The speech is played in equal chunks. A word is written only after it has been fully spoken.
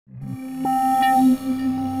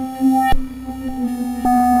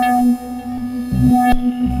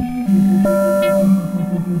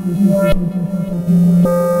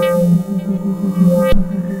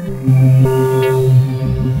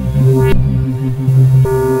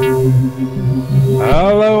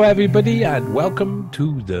everybody, and welcome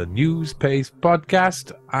to the NEWSPASTE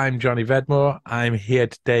Podcast. I'm Johnny Vedmore. I'm here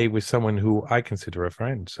today with someone who I consider a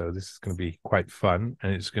friend, so this is going to be quite fun,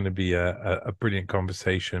 and it's going to be a brilliant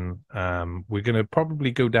conversation. We're going to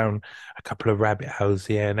probably go down a couple of rabbit holes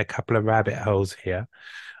here and a couple of rabbit holes here.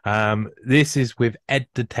 This is with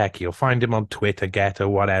EdTheTechie. You'll find him on Twitter, Get or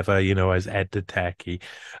whatever, as EdTheTechie.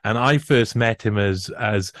 And I first met him as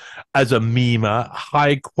a memer,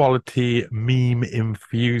 high quality meme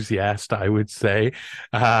enthusiast, I would say,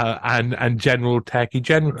 and general techie,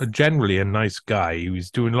 generally a nice guy. He was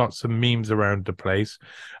doing lots of memes around the place,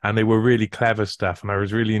 and they were really clever stuff, and I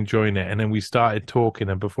was really enjoying it. And then we started talking,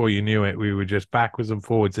 and before you knew it, we were just backwards and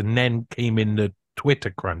forwards. And then came in the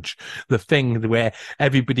Twitter crunch, the thing where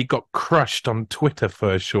everybody got crushed on Twitter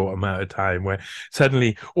for a short amount of time, where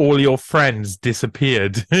suddenly all your friends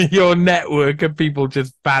disappeared. Your network of people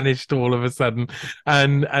just vanished all of a sudden.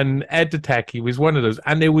 And EdTheTechie was one of those.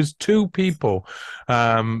 And there was two people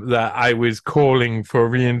that I was calling for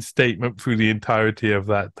reinstatement through the entirety of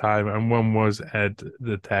that time. And one was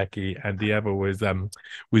EdTheTechie, and the other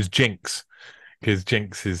was Jinx, because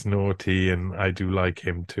Jinx is naughty and I do like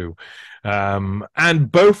him too.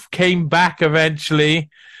 And both came back eventually,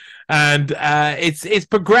 and it's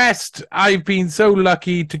progressed. I've been so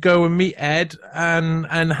lucky to go and meet Ed and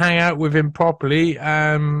hang out with him properly,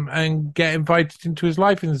 and get invited into his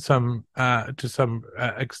life in some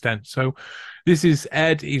extent. So this is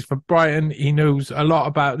Ed. He's from Brighton. He knows a lot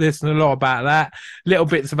about this and a lot about that, little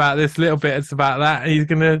bits about this, little bits about that, and he's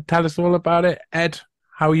going to tell us all about it. Ed,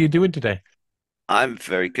 how are you doing today? I'm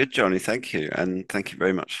very good, Johnny. Thank you. And thank you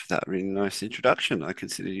very much for that really nice introduction. I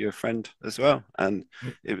consider you a friend as well. And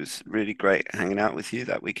it was really great hanging out with you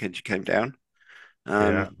that weekend you came down.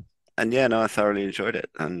 Yeah. And yeah, no, I thoroughly enjoyed it.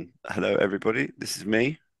 And hello, everybody. This is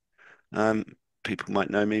me. Um, People might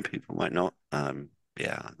know me, people might not.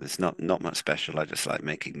 Yeah, there's not much special. I just like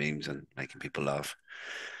making memes and making people laugh.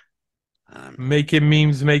 Making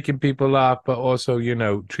memes, making people laugh, but also,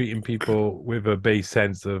 treating people with a base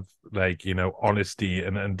sense of honesty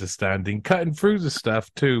and understanding, cutting through the stuff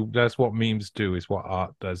too. That's what memes do, is what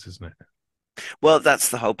art does, isn't it? Well, that's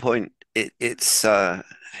the whole point. It's one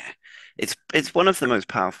of the most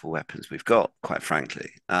powerful weapons we've got, quite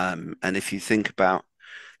frankly. And if you think about,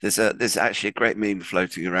 there's actually a great meme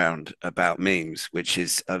floating around about memes, which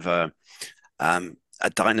is of a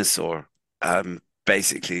dinosaur,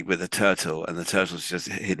 basically with a turtle, and the turtle's just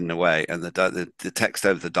hidden away, and the text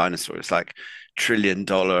over the dinosaur is like $1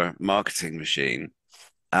 trillion marketing machine.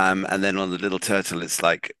 And then on the little turtle, it's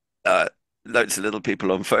like loads of little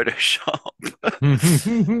people on Photoshop.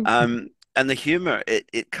 And the humor,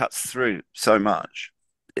 it cuts through so much.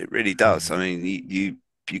 It really does. I mean,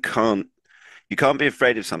 you can't be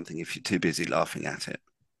afraid of something if you're too busy laughing at it,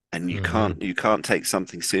 and you can't take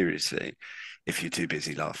something seriously if you're too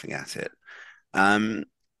busy laughing at it. And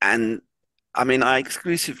I mean, I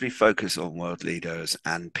exclusively focus on world leaders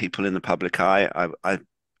and people in the public eye. I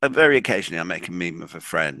very occasionally I make a meme of a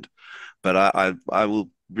friend, but I will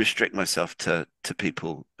restrict myself to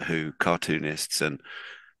people who cartoonists and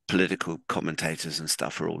political commentators and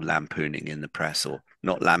stuff are all lampooning in the press, or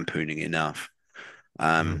not lampooning enough.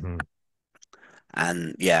 Um,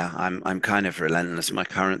 and yeah, I'm kind of relentless. My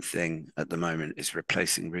current thing at the moment is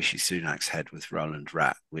replacing Rishi Sunak's head with Roland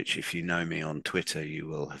Rat, which, if you know me on Twitter, you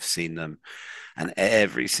will have seen them. And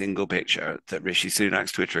every single picture that Rishi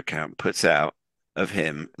Sunak's Twitter account puts out of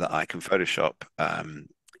him that I can Photoshop,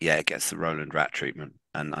 yeah, it gets the Roland Rat treatment.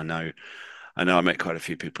 And I make quite a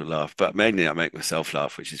few people laugh, but mainly I make myself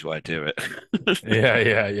laugh, which is why I do it.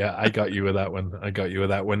 Yeah. I got you with that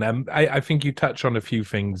one. I think you touch on a few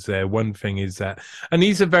things there. One thing is that, and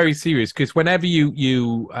these are very serious, because whenever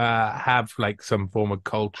you have like some form of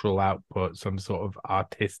cultural output, some sort of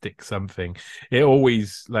artistic something, it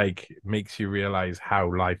always like makes you realize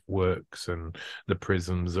how life works and the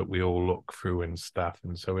prisms that we all look through and stuff.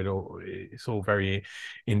 And so it's all very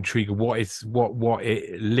intriguing. What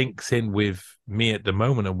it links in with me at the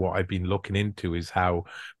moment, and what I've been looking into, is how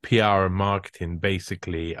PR and marketing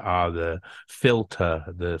basically are the filter,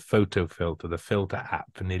 the photo filter, the filter app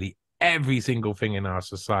for nearly every single thing in our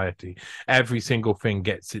society. Every single thing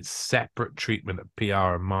gets its separate treatment of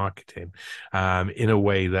PR and marketing, in a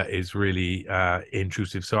way that is really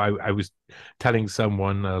intrusive. So I was telling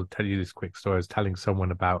someone, I'll tell you this quick story. I was telling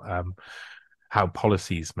someone about how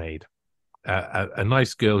policy is made. A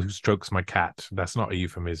nice girl who strokes my cat. That's not a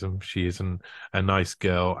euphemism. She isn't a nice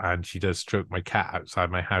girl, and she does stroke my cat outside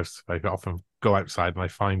my house. I often go outside and I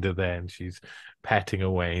find her there, and she's petting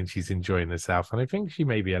away and she's enjoying herself. And I think she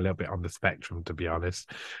may be a little bit on the spectrum, to be honest.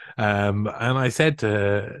 And I said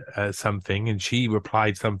to her something, and she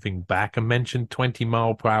replied something back and mentioned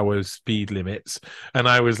 20-mile-per-hour speed limits. And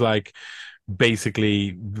I was like,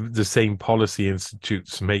 basically, the same policy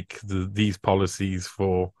institutes make these policies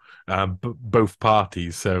for both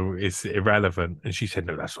parties, so it's irrelevant. And she said,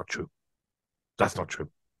 no, that's not true. That's not true.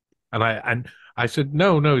 And I said,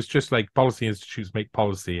 no, it's just like policy institutes make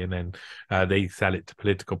policy, and then they sell it to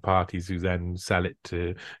political parties, who then sell it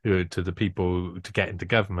to the people to get into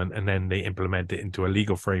government, and then they implement it into a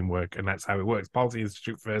legal framework, and that's how it works. Policy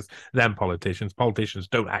institute first, then politicians. Politicians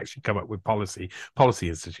don't actually come up with policy. Policy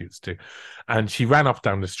institutes do. And she ran off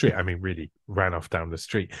down the street. I mean, really ran off down the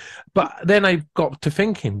street. But then I got to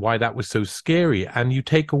thinking why that was so scary. And you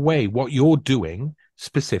take away what you're doing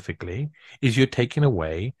specifically is you're taking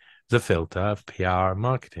away the filter of PR and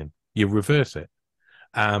marketing. You reverse it.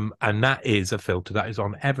 And that is a filter that is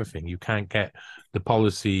on everything. You can't get the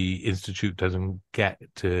policy institute doesn't get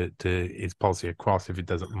to its policy across if it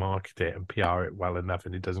doesn't market it and PR it well enough,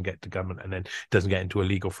 and it doesn't get to government, and then it doesn't get into a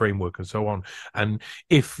legal framework and so on. And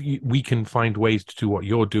if we can find ways to do what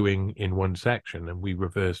you're doing in one section and we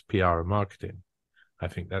reverse PR and marketing, I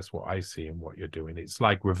think that's what I see in what you're doing. It's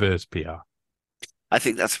like reverse PR. I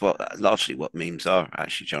think that's largely what memes are,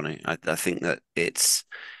 actually, Johnny. I think that it's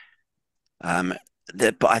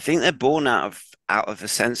but I think they're born out of a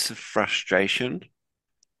sense of frustration,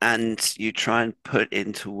 and you try and put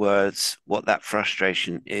into words what that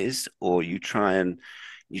frustration is, or you try and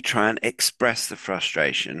express the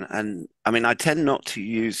frustration. And I mean, I tend not to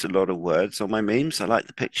use a lot of words on my memes. I like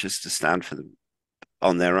the pictures to stand for them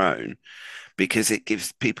on their own, because it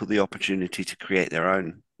gives people the opportunity to create their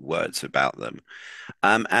own words about them.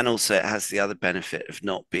 And also it has the other benefit of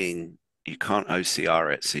not being, you can't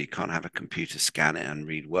OCR it, so you can't have a computer scan it and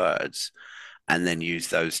read words and then use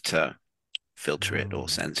those to filter it or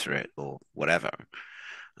censor it or whatever.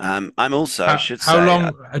 I'm also, I should how say,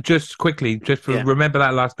 long, just quickly, remember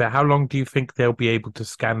that last bit, how long do you think they'll be able to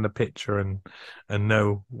scan the picture and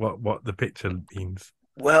know what the picture means?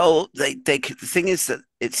 Well, the thing is that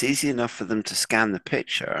it's easy enough for them to scan the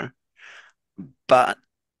picture, but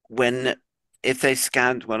if they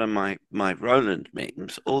scanned one of my Roland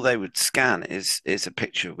memes, all they would scan is a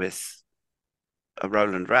picture with a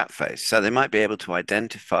Roland rat face. So they might be able to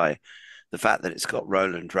identify the fact that it's got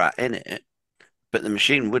Roland rat in it, but the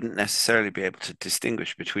machine wouldn't necessarily be able to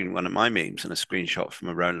distinguish between one of my memes and a screenshot from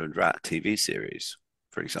a Roland rat TV series,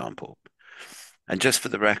 for example. And just for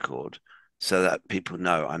the record, so that people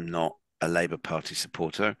know I'm not a Labour Party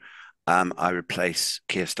supporter, I replace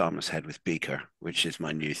Keir Starmer's head with Beaker, which is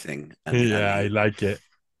my new thing. I like it.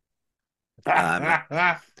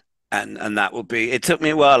 And that will be. It took me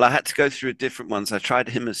a while. I had to go through different ones. I tried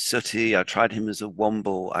him as Sooty. I tried him as a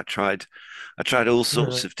Womble. I tried all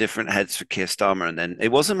sorts of different heads for Keir Starmer, and then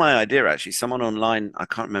it wasn't my idea actually. Someone online, I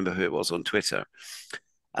can't remember who it was on Twitter,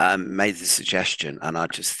 made the suggestion, and I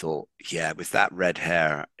just thought, yeah, with that red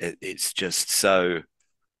hair, it's just so,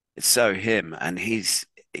 it's so him, and he's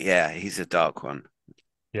a dark one.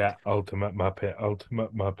 Yeah, ultimate Muppet.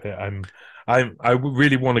 I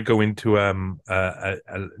really want to go into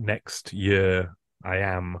next year. I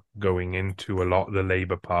am going into a lot of the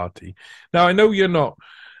Labour Party. Now I know you're not.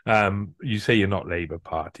 You say you're not Labour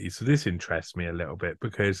Party, so this interests me a little bit,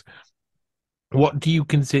 because what do you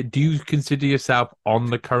consider? Do you consider yourself on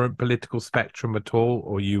the current political spectrum at all,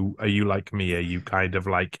 or are you like me? Are you kind of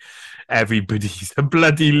like everybody's a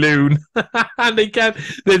bloody loon, and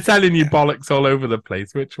they're telling you bollocks all over the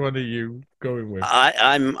place? Which one are you going with?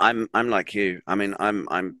 I'm like you. I mean,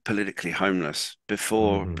 I'm politically homeless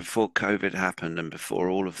before COVID happened, and before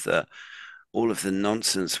all of the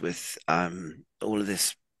nonsense with all of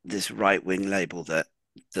this right wing label that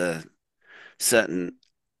the certain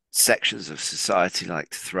sections of society like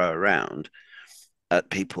to throw around at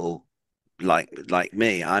people like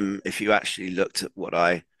me. If you actually looked at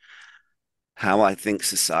how I think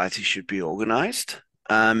society should be organized,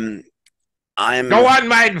 go on,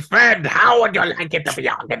 my friend. How would you like it to be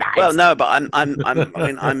organized? Well, no, but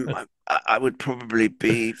I would probably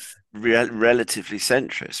be relatively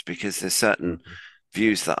centrist, because there's certain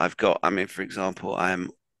views that I've got. I mean, for example, I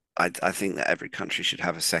think that every country should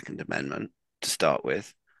have a Second Amendment to start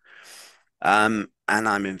with. And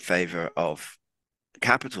I'm in favor of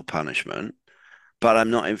capital punishment, but I'm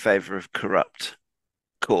not in favor of corrupt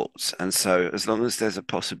courts. And so as long as there's a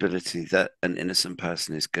possibility that an innocent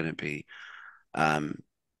person is going to be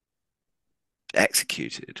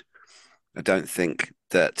executed, I don't think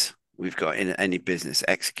that we've got any business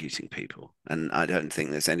executing people. And I don't think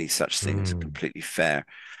there's any such thing as a completely fair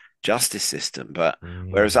justice system. But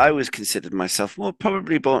whereas I Mm. always considered myself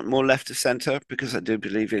probably more left of center because I do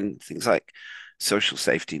believe in things like social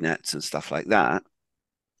safety nets and stuff like that.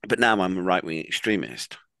 But now I'm a right wing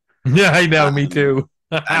extremist. Yeah, I know, me Um, too.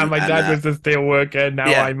 and My and dad was a steel worker.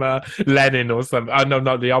 Now yeah, I'm Lenin or something. Oh, no,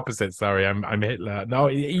 not the opposite. Sorry, I'm Hitler. No,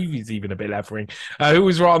 he's even a bit left wing. Who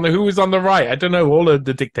was on the Who was on the right? I don't know. All of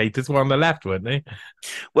the dictators were on the left, weren't they?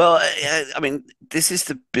 well, I mean, this is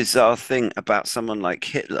the bizarre thing about someone like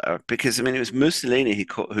Hitler, because I mean, it was Mussolini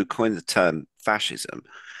who coined the term fascism,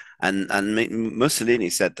 and Mussolini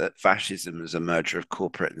said that fascism is a merger of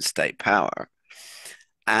corporate and state power,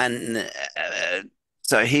 and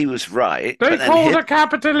so he was right. But then Stakeholder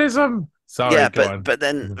capitalism. Sorry, yeah, go but on. but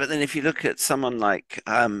then if you look at someone like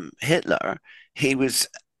Hitler, he was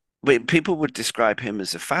people would describe him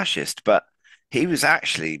as a fascist, but he was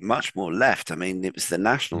actually much more left. I mean, it was the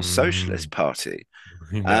National Mm, Socialist Party.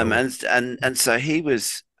 you know. And so he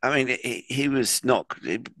was. I mean, he was not.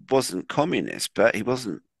 It wasn't communist, but he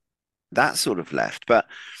wasn't that sort of left. But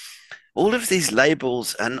all of these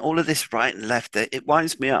labels and all of this right and left, it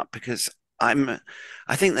winds me up because I'm.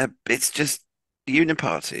 I think that it's just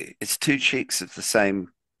uniparty. It's two cheeks of the same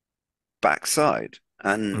backside,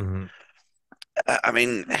 and Mhm. I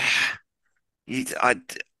mean, you, I.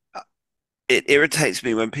 It irritates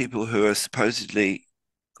me when people who are supposedly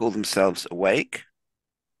call themselves awake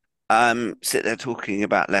sit there talking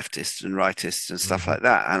about leftists and rightists and stuff Mhm. like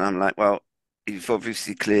that. And I'm like, well, you've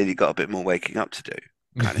obviously clearly got a bit more waking up to do,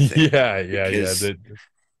 kind of thing. Yeah, yeah, yeah. Because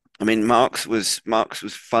I mean, Marx was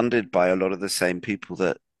funded by a lot of the same people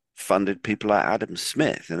that funded people like Adam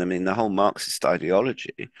Smith. And I mean, the whole Marxist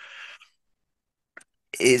ideology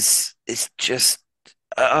is just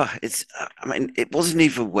it's I mean, it wasn't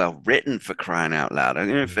even well written for crying out loud. I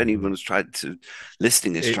don't know if Mhm. anyone's tried to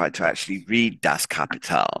listening has It, tried to actually read Das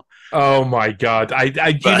Kapital. Oh my God. Do you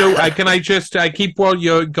But know, I keep what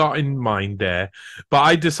you got in mind there, but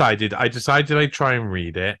I decided I'd try and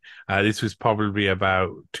read it. This was probably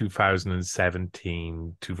about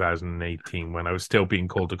 2017, 2018, when I was still being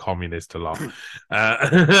called a communist a lot.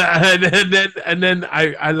 And then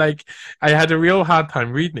I had a real hard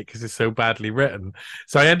time reading it because it's so badly written.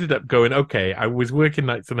 So I ended up going, okay, I was working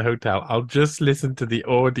nights in a hotel. I'll just listen to the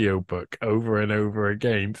audiobook over and over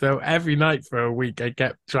again. So every night for a week, I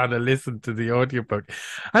kept trying to listen to the audiobook.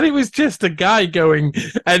 And it was just a guy going,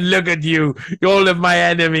 and look at you, all of my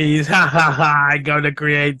enemies. Ha ha ha. I'm going to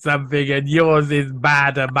create something, and yours is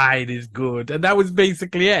bad and mine is good. And that was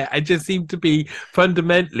basically it. I just seemed to be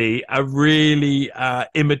fundamentally a really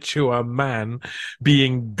immature man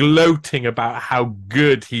being gloating about how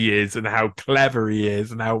good he is and how clever he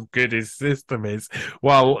is and how good his system is,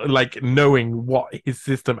 while like knowing what his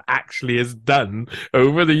system actually has done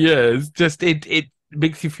over the years. Just it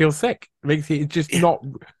makes you feel sick. It makes you it's just yeah, not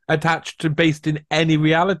attached to based in any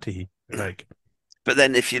reality. Like but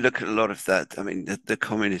then if you look at a lot of that, I mean, the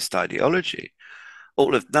communist ideology,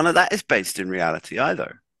 all of none of that is based in reality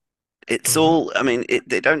either. It's mhm. all, I mean,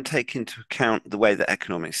 they don't take into account the way that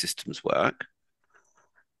economic systems work.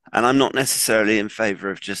 And I'm not necessarily in favor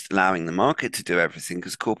of just allowing the market to do everything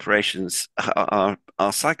because corporations are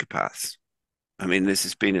psychopaths. I mean, this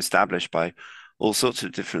has been established by all sorts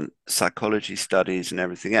of different psychology studies and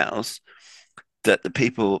everything else that the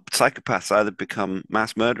psychopaths either become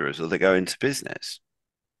mass murderers or they go into business.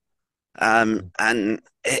 And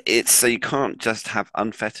it's so you can't just have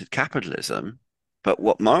unfettered capitalism. But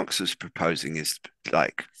what Marx was proposing is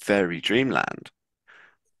like fairy dreamland.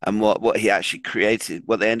 And what he actually created,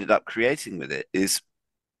 what they ended up creating with it is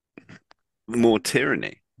more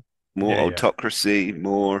tyranny, more Yeah, yeah. autocracy,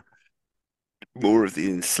 more of the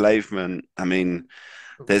enslavement. I mean,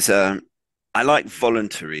 there's a I like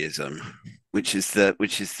voluntarism, which is the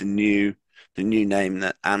new name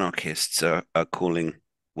that anarchists are calling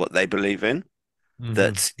what they believe in. Mm-hmm.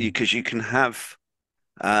 That because you can have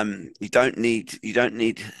you don't need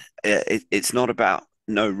it's not about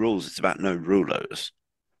no rules, it's about no rulers.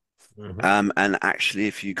 Mm-hmm. And actually,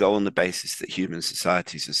 if you go on the basis that human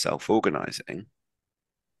societies are self-organizing,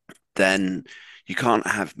 then you can't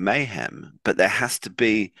have mayhem. But there has to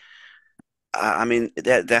be, I mean,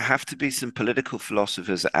 there have to be some political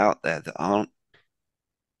philosophers out there that aren't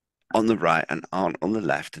on the right and aren't on the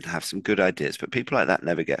left and have some good ideas. But people like that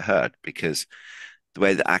never get heard because the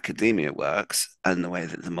way that academia works and the way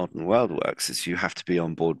that the modern world works is you have to be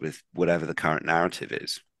on board with whatever the current narrative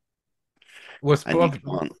is, Was and you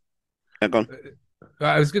can't. Go on.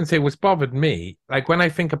 I was going to say what's bothered me, like when I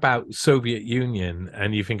think about Soviet Union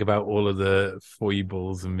and you think about all of the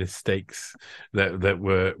foibles and mistakes that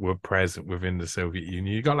were present within the Soviet Union,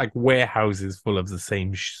 you got like warehouses full of the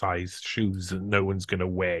same size shoes that no one's going to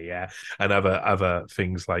wear, yeah, and other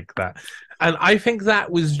things like that. And I think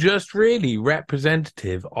that was just really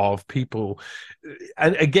representative of people.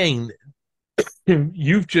 And again,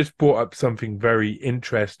 you've just brought up something very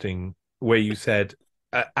interesting where you said,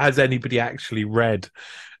 has anybody actually read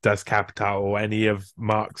Das Kapital or any of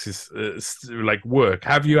Marx's like work?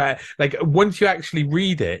 Have you like once you actually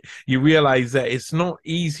read it, you realize that it's not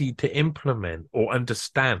easy to implement or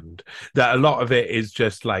understand. That a lot of it is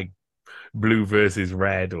just like blue versus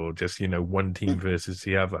red or just one team versus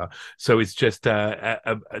the other, so it's just a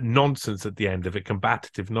nonsense at the end of it,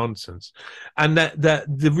 combative nonsense. And that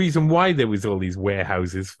the reason why there was all these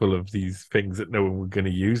warehouses full of these things that no one was going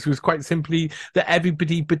to use was quite simply that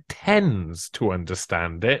everybody pretends to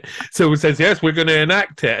understand it, so it says yes, we're going to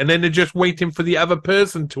enact it, and then they're just waiting for the other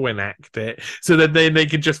person to enact it so that then they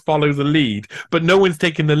can just follow the lead, but no one's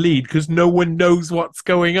taking the lead because no one knows what's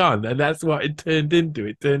going on. And that's what it turned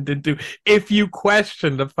into. If you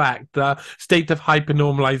question the fact, the state of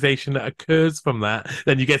hypernormalization that occurs from that,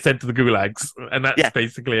 then you get sent to the gulags, and that's Yeah,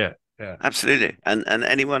 basically it. Yeah. absolutely. And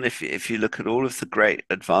anyone, if you look at all of the great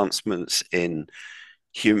advancements in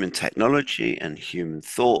human technology and human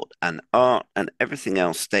thought and art and everything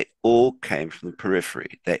else, they all came from the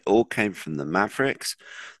periphery. They all came from the mavericks.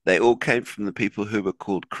 They all came from the people who were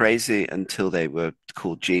called crazy until they were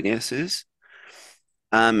called geniuses.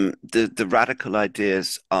 The radical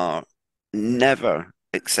ideas are never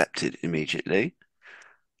accepted immediately.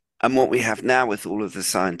 And what we have now with all of the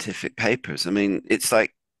scientific papers, I mean, it's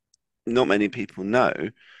like not many people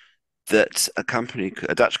know that a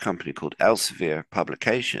Dutch company called Elsevier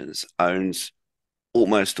Publications owns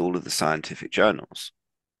almost all of the scientific journals.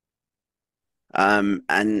 And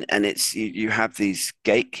it's you have these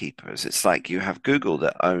gatekeepers. It's like you have Google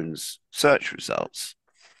that owns search results.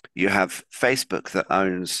 You have Facebook that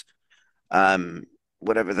owns um,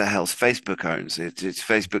 whatever the hell's Facebook owns. It's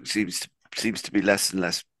Facebook seems to be less and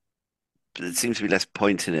less. It seems to be less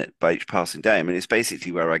point in it by each passing day. I mean, it's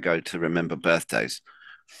basically where I go to remember birthdays.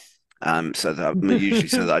 So that usually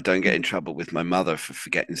so that I don't get in trouble with my mother for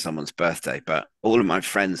forgetting someone's birthday. But all of my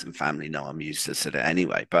friends and family know I'm useless at it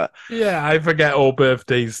anyway. But Yeah, I forget all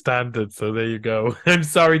birthdays standard, so there you go. I'm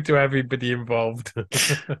sorry to everybody involved.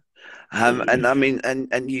 and I mean,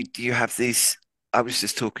 and you have these. I was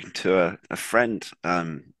just talking to a friend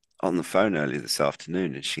on the phone earlier this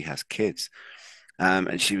afternoon, and she has kids.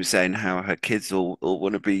 And she was saying how her kids all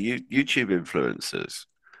want to be YouTube influencers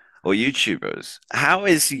or YouTubers. How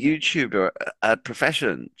is YouTuber a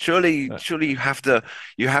profession? Surely you have to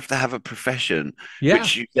have a profession Yeah,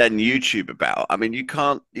 which you then YouTube about. I mean, you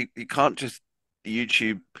can't just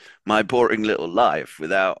YouTube my boring little life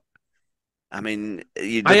without. I mean,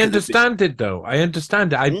 you I look at the big. understand it though. I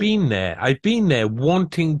understand it. I've Hmm? been there. I've been there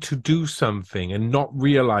wanting to do something and not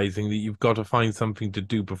realizing that you've got to find something to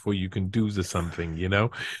do before you can do the something,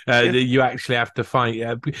 Yeah. that you actually have to find,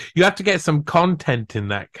 you have to get some content in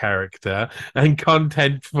that character and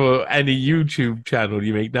content for any YouTube channel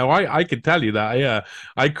you make. Now, I can tell you that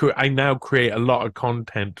I now create a lot of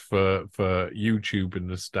content for YouTube and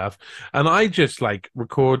the stuff. And I just like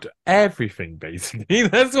record everything basically.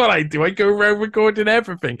 That's what I do. I go around recording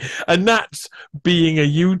everything. And that's being a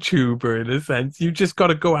YouTuber in a sense. You just got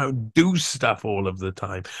to go out and do stuff all of the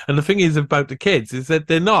time. And the thing is about the kids is that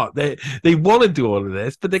they're not. They want to do all of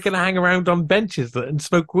this, but they're going to hang around on benches and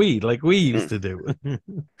smoke weed like we used Mm. to do.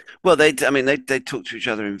 Well, I mean, they talk to each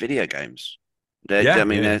other in video games. I Yeah,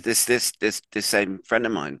 mean, yeah. this same friend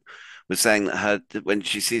of mine was saying that when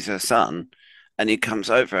she sees her son, and he comes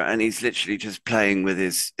over and he's literally just playing with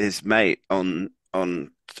his mate on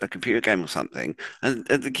a computer game or something, and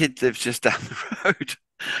the kid lives just down the road,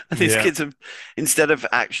 and these Yeah. kids have instead of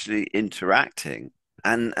actually interacting,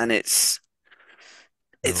 and it's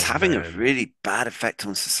Oh having a man. really bad effect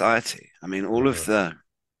on society. I mean, all of Uh, the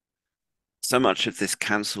so much of this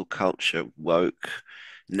cancel culture, woke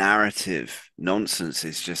narrative nonsense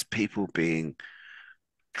is just people being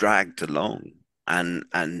dragged along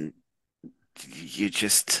and you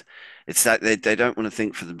just it's like they don't want to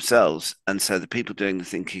think for themselves, and so the people doing the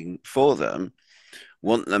thinking for them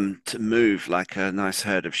want them to move like a nice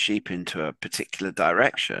herd of sheep into a particular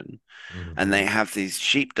direction, and they mhm. have these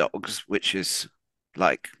sheepdogs, which is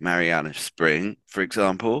like Mariana Spring, for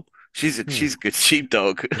example. She's a good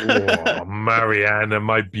sheepdog. Oh, Mariana,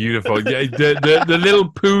 my beautiful. Yeah, the little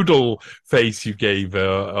poodle face you gave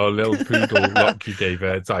her, or little poodle look you gave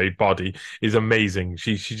her, sorry, body is amazing.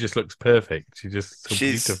 She just looks perfect. She's just so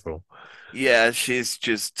She's beautiful. Yeah, she's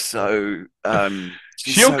just so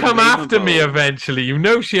she's She'll so come after me memeable. eventually. You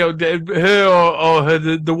know, she'll her or her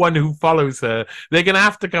the one who follows her. They're gonna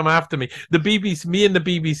have to come after me. The BBC, me and the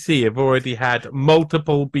BBC have already had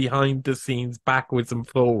multiple behind the scenes, backwards and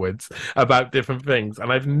forwards about different things,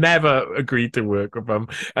 and I've never agreed to work with them,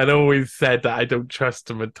 and always said that I don't trust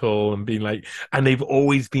them at all, and been like, and they've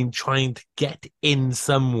always been trying to get in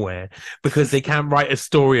somewhere because they can't write a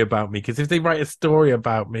story about me. Because if they write a story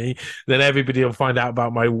about me, then everybody will find out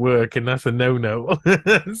about my work, and that's a no-no.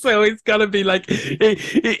 So it's gotta be like,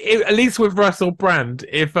 at least with Russell Brand,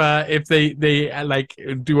 if they like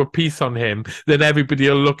do a piece on him, then everybody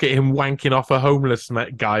will look at him wanking off a homeless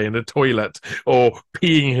guy in a toilet or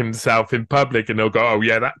peeing himself in public, and they'll go, "Oh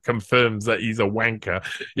yeah, that confirms that he's a wanker."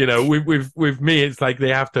 You know, with me, it's like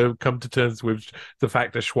they have to come to terms with the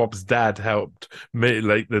fact that Schwab's dad helped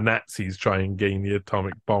like the Nazis try and gain the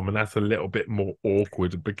atomic bomb, and that's a little bit more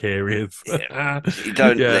awkward and precarious. Yeah. You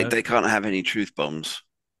don't Yeah. they can't have any truth bombs.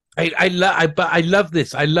 But I love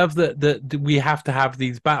this. I love that we have to have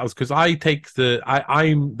these battles because I take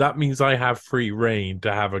I'm that means I have free reign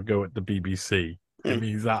to have a go at the BBC. It Mm,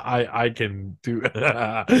 means that I can do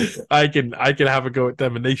I can have a go at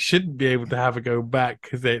them, and they shouldn't be able to have a go back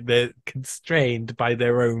because they're constrained by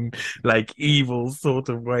their own like evil sort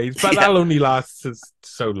of ways. But yeah, that'll only last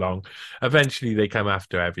so long. Eventually, they come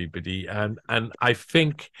after everybody, and I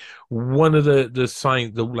think one of the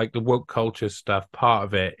signs, the like the woke culture stuff, part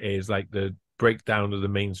of it is like the breakdown of the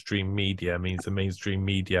mainstream media means the mainstream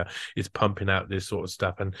media is pumping out this sort of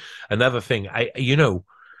stuff. And another thing,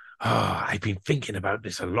 I've been thinking about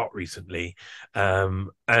this a lot recently, and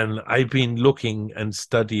I've been looking and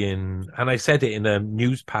studying, and I said it in a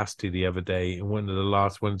NEWSPASTE the other day, in one of the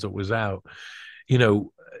last ones that was out. You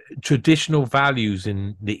know, traditional values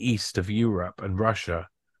in the east of Europe and Russia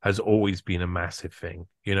has always been a massive thing.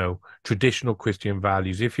 You know, traditional Christian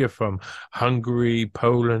values. If you're from Hungary,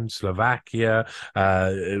 Poland, Slovakia,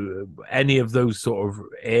 any of those sort of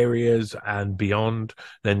areas and beyond,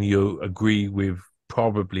 then you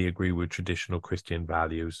probably agree with traditional Christian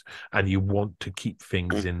values, and you want to keep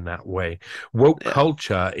things mm, in that way. Woke yeah,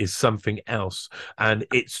 culture is something else, and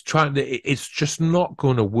it's just not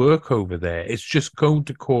going to work over there. It's just going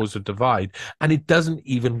to cause a divide, and it doesn't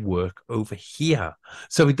even work over here.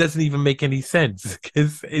 So it doesn't even make any sense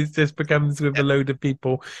because it just becomes with yeah. a load of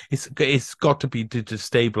people. It's got to be to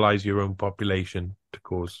destabilize your own population to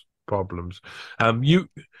cause problems. You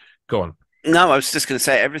go on. No, I was just going to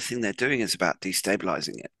say everything they're doing is about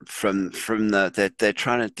destabilizing it. From they're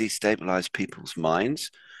trying to destabilize people's minds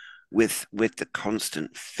with the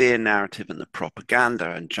constant fear narrative and the propaganda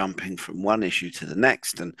and jumping from one issue to the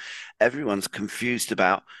next, and everyone's confused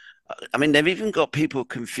about. I mean, they've even got people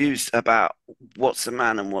confused about what's a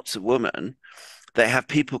man and what's a woman. They have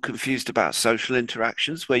people confused about social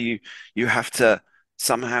interactions where you have to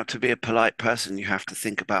somehow, to be a polite person, you have to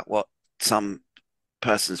think about what some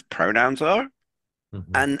person's pronouns are,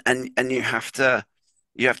 Mhm. and you have to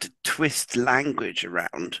twist language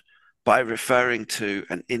around by referring to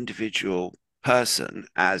an individual person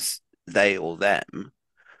as they or them,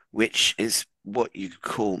 which is what you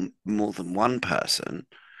call more than one person.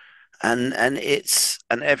 And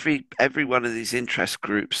every one of these interest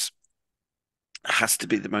groups has to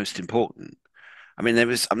be the most important. I mean,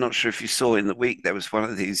 I'm not sure if you saw in the week, there was one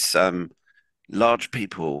of these large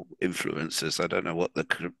people influencers. I don't know what the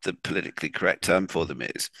politically correct term for them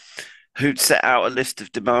is, who'd set out a list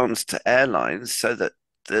of demands to airlines so that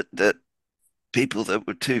people that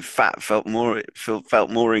were too fat felt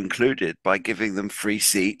more included by giving them free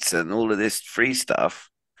seats and all of this free stuff.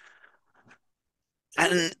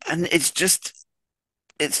 And it's just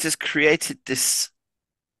created this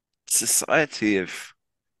society of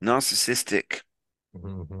narcissistic,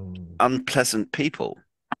 Mhm. unpleasant people.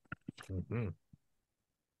 Mhm.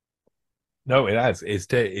 No, it has.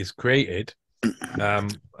 It's created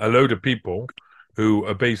a load of people who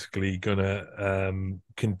are basically going to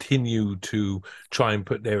continue to try and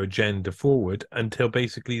put their agenda forward until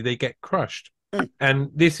basically they get crushed. Mm, And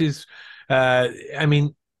this is, uh, I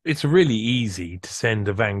mean, it's really easy to send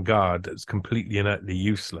a vanguard that's completely and utterly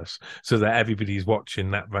useless, so that everybody's watching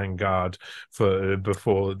that vanguard for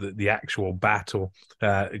before the actual battle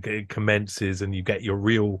commences, and you get your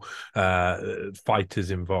real fighters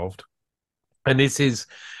involved. And this is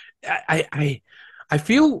I I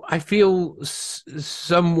feel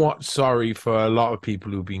somewhat sorry for a lot of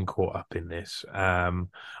people who've been caught up in this.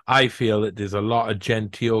 I feel that there's a lot of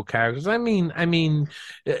genteel characters.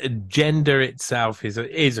 Gender itself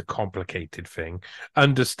is a complicated thing.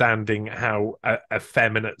 Understanding how a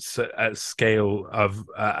effeminate scale of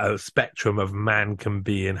a spectrum of man can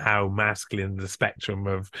be, and how masculine the spectrum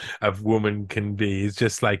of woman can be, is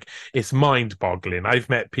just like, it's mind-boggling. I've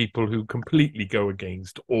met people who completely go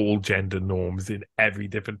against all gender norms in every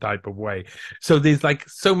different type of way. So there's like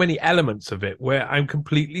so many elements of it where I'm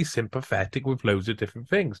completely sympathetic with loads of different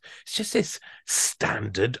things. It's just this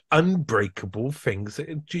standard, unbreakable things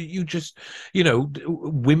that you just,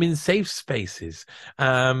 women's safe spaces,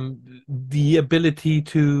 the ability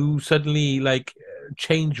to suddenly like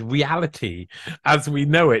change reality as we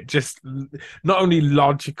know it, just not only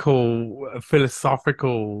logical,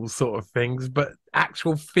 philosophical sort of things, but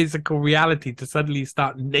actual physical reality, to suddenly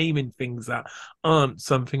start naming things that aren't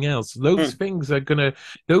something else. Those things are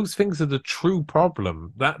the true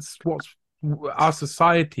problem. That's what's our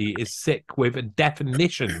society is sick with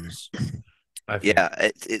definitions, I think. Yeah,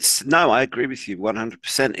 it's no, I agree with you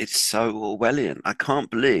 100%. It's so Orwellian. I can't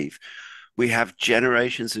believe we have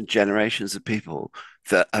generations and generations of people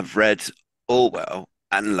that have read Orwell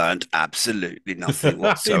and learned absolutely nothing I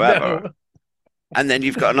whatsoever. know. And then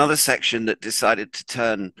you've got another section that decided to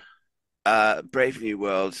turn Brave New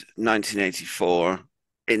World 1984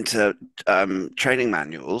 into training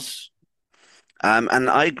manuals. And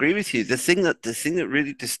I agree with you. The thing that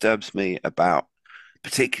really disturbs me about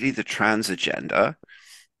particularly the trans agenda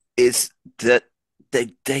is that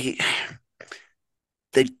they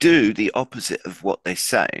they do the opposite of what they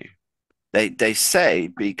say. They say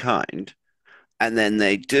be kind, and then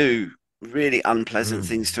they do really unpleasant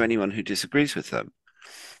things to anyone who disagrees with them.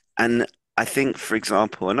 And I think, for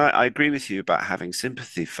example, and I agree with you about having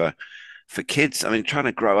sympathy for kids. I mean, trying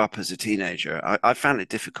to grow up as a teenager, I found it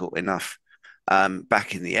difficult enough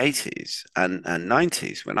back in the 80s and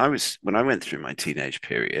 90s when I went through my teenage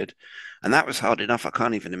period, and that was hard enough. I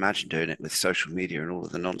can't even imagine doing it with social media and all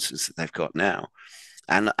of the nonsense that they've got now,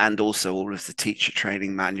 and also all of the teacher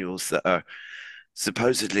training manuals that are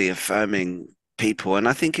supposedly affirming people. And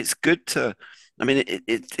I think it's good to, I mean,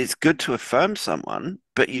 it's good to affirm someone,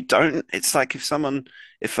 but you don't. It's like if someone,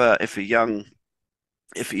 if a young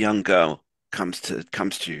girl comes to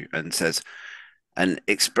you and says and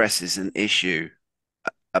expresses an issue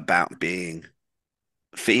about being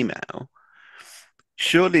female,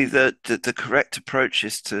 surely the correct approach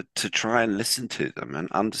is to try and listen to them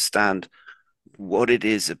and understand what it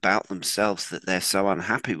is about themselves that they're so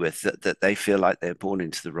unhappy with, that they feel like they're born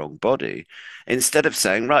into the wrong body, instead of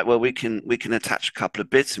saying, right, well, we can attach a couple of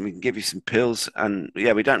bits and we can give you some pills, and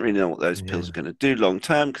yeah, we don't really know what those pills are Yeah. going to do long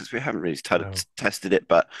term because we haven't really No. tested it,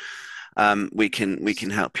 but we can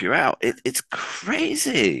help you out. It's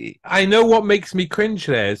crazy. I know what makes me cringe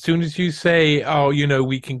there. As soon as you say, "Oh,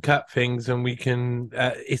 we can cut things and we can,"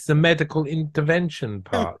 it's the medical intervention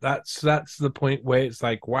part. That's the point where it's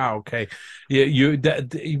like, wow, okay, yeah,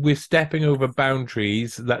 we're stepping over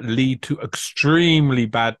boundaries that lead to extremely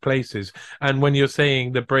bad places. And when you're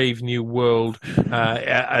saying the Brave New World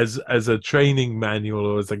as a training manual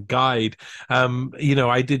or as a guide,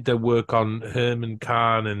 I did the work on Herman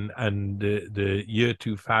Kahn and the year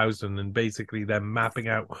 2000, and basically them mapping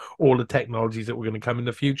out all the technologies that were going to come in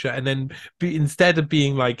the future. And then instead of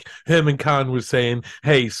being like Herman Kahn was saying,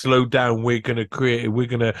 hey, slow down, we're going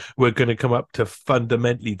to come up to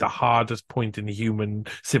fundamentally the hardest point in human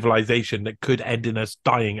civilization that could end in us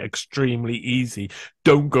dying extremely easy.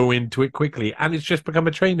 Don't go into it quickly. And it's just become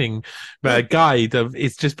a training guide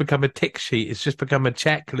it's just become a tick sheet. It's just become a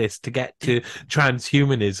checklist to get to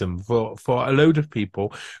transhumanism for a load of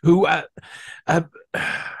people who uh, uh,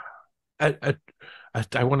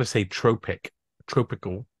 I want to say tropical,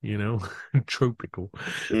 tropical. Mm.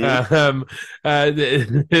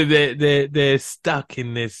 They're stuck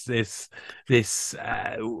in this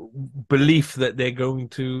belief that they're going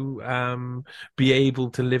to be able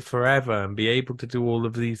to live forever and be able to do all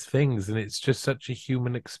of these things, and it's just such a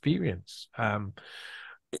human experience.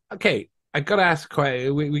 Okay, I gotta ask.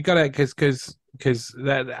 We gotta because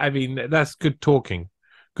that, I mean, that's good talking.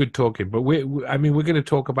 Good talking, but we're going to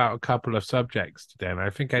talk about a couple of subjects today, and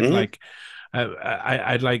I think I'd Mm. like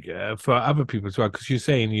I'd like for other people as well, because you're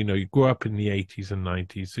saying, you grew up in the 80s and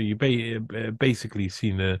 90s, so you basically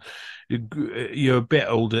seen you're a bit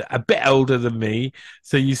older than me,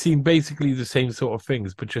 so you've seen basically the same sort of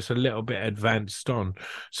things, but just a little bit advanced on.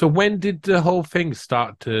 So when did the whole thing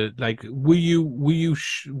start to, like, were you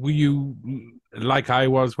like I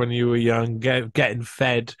was when you were young, getting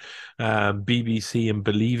fed BBC and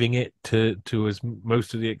believing it to as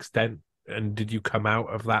most of the extent? And did you come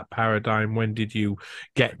out of that paradigm? When did you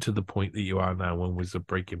get to the point that you are now? When was the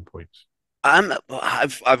breaking point? I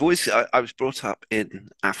was brought up in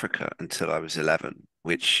Africa until I was 11,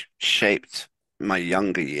 which shaped my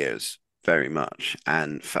younger years very much.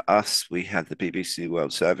 And for us, we had the BBC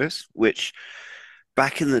World Service, which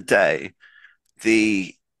back in the day,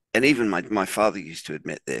 the and even my father used to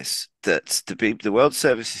admit this, that the World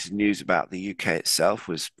Service's news about the UK itself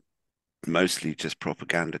was mostly just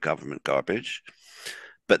propaganda government garbage,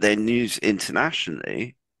 but their news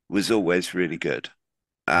internationally was always really good.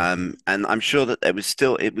 And I'm sure that there was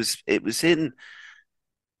still it was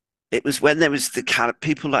when there was the kind of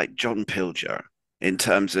people like John Pilger, in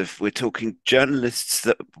terms of, we're talking journalists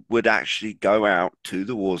that would actually go out to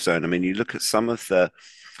the war zone. I mean, you look at some of the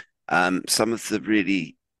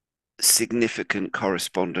really significant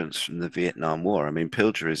correspondence from the Vietnam War. I mean,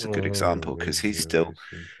 Pilger is a good example because he's still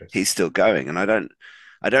going, and I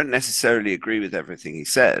don't necessarily agree with everything he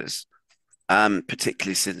says,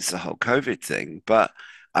 particularly since the whole COVID thing. But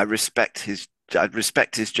I respect his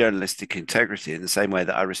journalistic integrity in the same way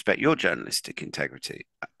that I respect your journalistic integrity,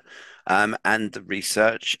 and the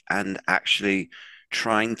research, and actually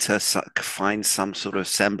trying to find some sort of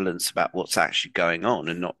semblance about what's actually going on,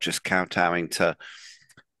 and not just kowtowing to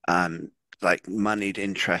like moneyed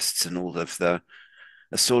interests and all of the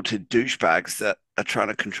assorted douchebags that are trying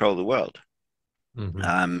to control the world.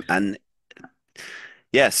 And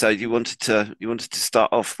yeah, so you wanted to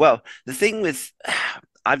start off. Well, the thing with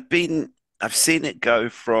I've seen it go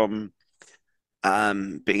from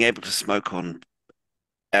being able to smoke on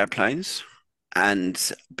airplanes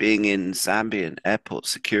and being in Zambian airport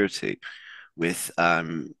security with a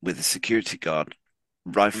security guard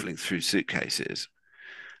rifling through suitcases.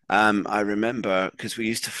 I remember, because we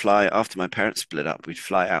used to fly after my parents split up, we'd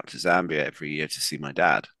fly out to Zambia every year to see my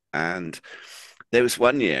dad. And there was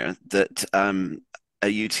one year that a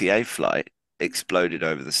UTA flight exploded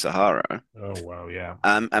over the Sahara. Oh wow, yeah.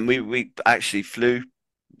 And we actually flew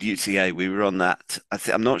UTA. We were on that.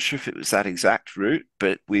 I'm not sure if it was that exact route,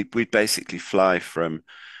 but we'd basically fly from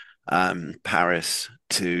Paris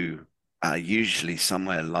to usually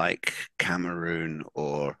somewhere like Cameroon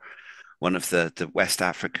or one of the West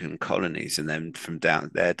African colonies, and then from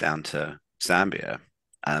down there down to Zambia,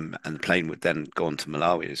 and the plane would then go on to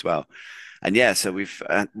Malawi as well. And yeah, so we've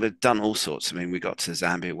done all sorts. I mean, we got to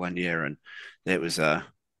Zambia one year, and there was a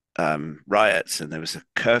riots, and there was a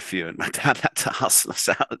curfew, and my dad had to hustle us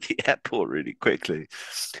out of the airport really quickly.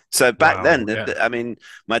 So back Wow, then, yeah. I mean,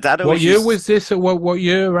 my dad What always year used. was this? What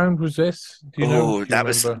year around was this? Do you know? Oh, Do you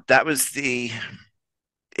remember? that was the.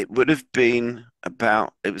 It would have been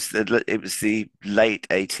about. It was the late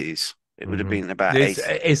 80s. It would have Hmm. been about There's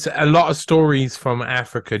 80. it's a lot of stories from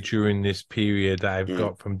Africa during this period that I've Mm.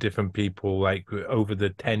 got from different people, like over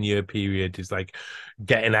the 10-year period, is like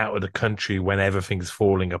getting out of the country when everything's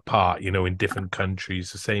falling apart, in different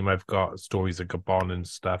countries. The same, I've got stories of Gabon and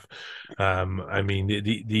stuff. I mean,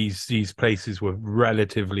 these places were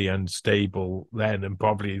relatively unstable then, and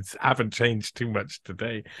probably haven't changed too much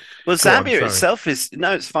today. Well, Go on, Zambia sorry. itself is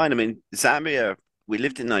no, it's fine. I mean, Zambia. We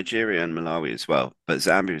lived in Nigeria and Malawi as well, but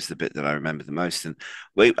Zambia is the bit that I remember the most. And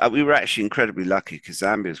we were actually incredibly lucky because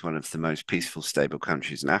Zambia is one of the most peaceful, stable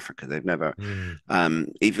countries in Africa. They've never, Mm.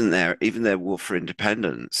 even their war for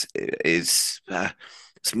independence is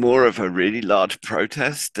it's more of a really large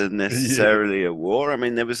protest than Yeah. necessarily a war. I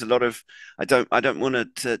mean, there was a lot of. I don't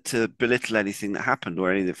want to belittle anything that happened, or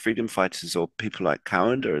any of the freedom fighters or people like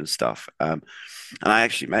Kaunda and stuff. And I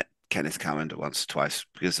actually met Kenneth Kaunda once or twice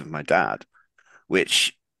because of my dad,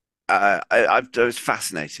 which it was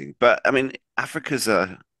fascinating. But I mean, Africa's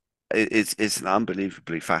is an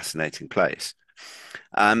unbelievably fascinating place.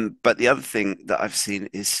 But the other thing that I've seen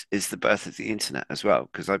is the birth of the internet as well,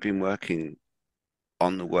 because I've been working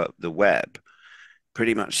on the web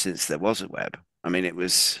pretty much since there was a web. I mean, it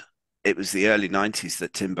was the early 90s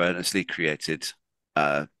that Tim Berners-Lee created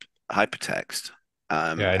uh, hypertext.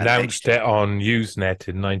 Yeah, And announced it on Usenet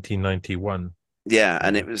in 1991. Yeah,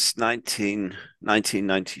 and Yeah. it was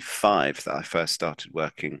 1995 that I first started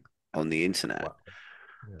working on the internet. Wow.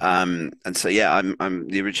 Yeah. And so yeah, I'm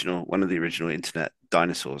the original one of the original internet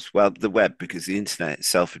dinosaurs. Well, the web, because the internet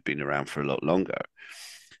itself had been around for a lot longer.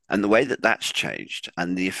 And the way that that's changed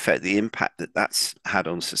and the impact that that's had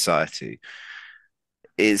on society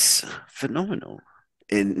is phenomenal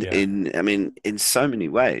Yeah. I mean, in so many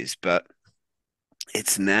ways. But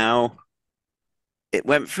it's now, it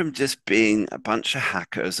went from just being a bunch of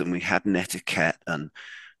hackers and we had an etiquette and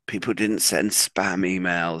people didn't send spam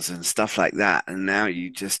emails and stuff like that. And now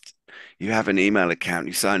you have an email account,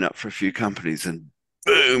 you sign up for a few companies, and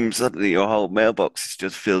boom, suddenly your whole mailbox is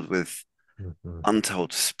just filled with Mhm.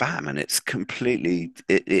 untold spam. And it's completely,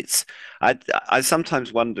 it's, I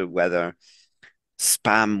sometimes wonder whether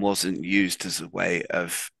spam wasn't used as a way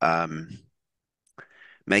of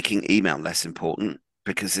making email less important,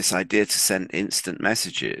 because this idea to send instant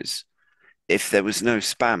messages, if there was no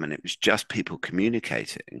spam and it was just people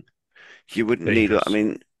communicating, you wouldn't need, I Dangerous.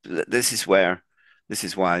 mean, this is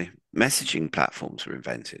why messaging platforms were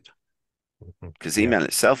invented, Mhm. because Yeah. email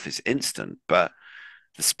itself is instant, but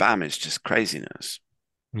the spam is just craziness.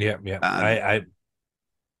 Yeah. Yeah. Um, I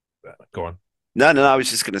go on. no, I was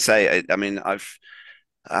just going to say, I mean,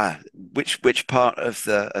 which part of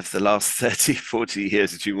the last 30, 40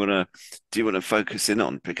 years do you want to focus in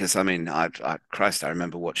on? Because I mean, Christ, I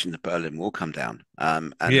remember watching the Berlin Wall come down.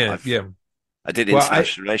 And Yeah. Yeah. I did Well, I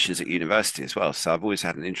international relations at university as well, so I've always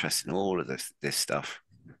had an interest in all of this stuff.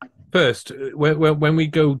 first, when we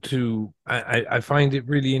go to, I find it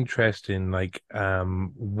really interesting, like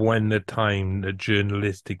when the time the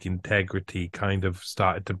journalistic integrity kind of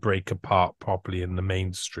started to break apart properly in the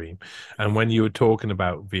mainstream, and when you were talking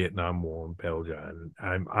about Vietnam War and Belgium,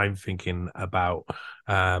 and I'm thinking about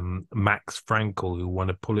Max Frankel, who won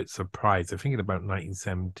a Pulitzer Prize, I think in about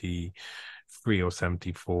 1973 or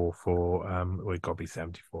 74 for well, it got to be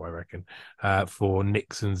 74, I reckon, for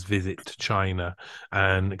Nixon's visit to China.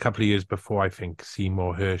 And a couple of years before, I think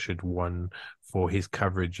Seymour Hersh had won for his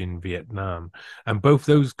coverage in Vietnam. And both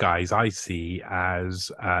those guys I see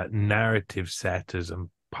as narrative setters and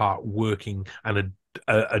part working and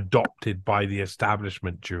adopted by the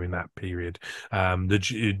establishment during that period.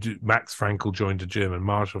 Max Frankel joined the German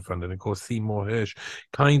Marshall Fund, and of course Seymour Hersh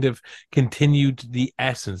kind of continued the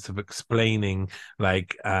essence of explaining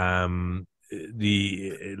like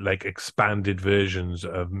the like expanded versions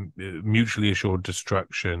of mutually assured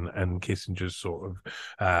destruction and Kissinger's sort of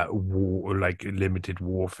war, like limited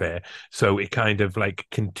warfare. So it kind of like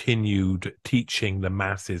continued teaching the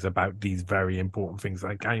masses about these very important things.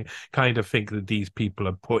 I kind of think that these people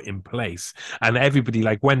are put in place, and everybody,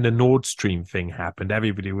 like when the Nord Stream thing happened,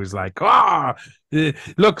 everybody was like,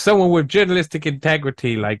 look, someone with journalistic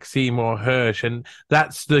integrity like Seymour Hersh, and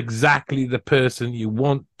that's exactly the person you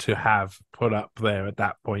want to have put up there at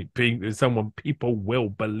that point, being someone people will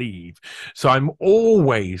believe. So I'm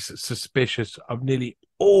always suspicious of nearly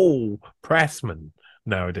all pressmen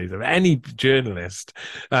nowadays, of any journalist,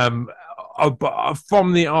 um,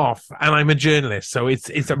 from the off. And I'm a journalist, so it's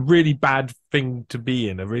a really bad thing to be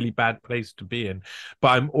in, a really bad place to be in. But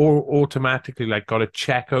I'm automatically like got to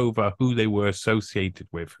check over who they were associated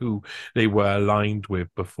with, who they were aligned with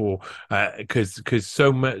before, because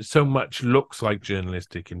so much looks like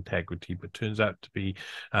journalistic integrity, but turns out to be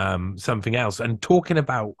something else. And talking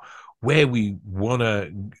about where we want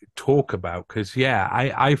to talk about, because yeah,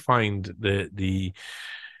 I find the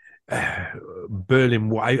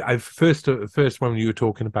Berlin. I first when you were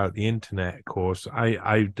talking about the internet, of course,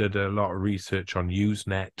 I did a lot of research on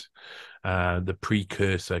Usenet, the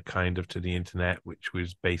precursor kind of to the internet, which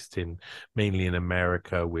was based in mainly in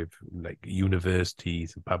America, with like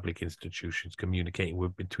universities and public institutions communicating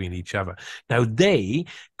with between each other. Now they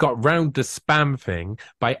got round the spam thing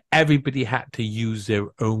by everybody had to use their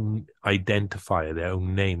own identifier, their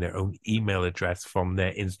own name, their own email address from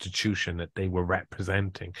their institution that they were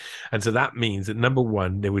representing. And so that means that number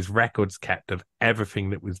one, there was records kept of everything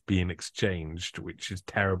that was being exchanged, which is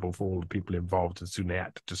terrible for all the people involved. And soon they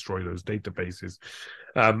had to destroy those databases.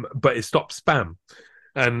 But it stopped spam.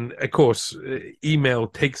 And of course, email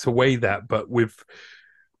takes away that, but with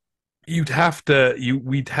we'd have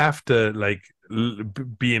to like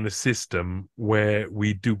be in a system where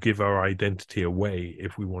we do give our identity away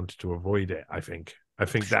if we wanted to avoid it. I think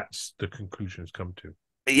that's the conclusions come to.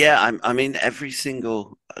 Yeah, I mean, every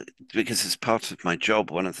single, because as part of my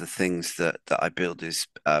job, one of the things that I build is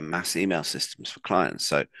mass email systems for clients.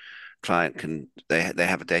 So client can they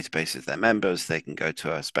have a database of their members. They can go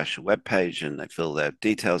to a special web page and they fill their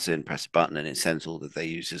details in, press a button, and it sends all that they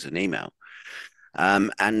use as an email.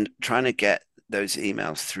 And trying to get those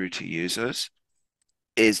emails through to users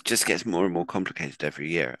is just gets more and more complicated every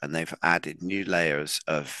year. And they've added new layers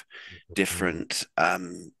of Mm. different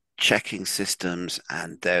checking systems,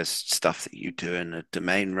 and there's stuff that you do in a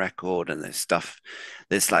domain record, and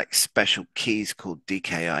there's like special keys called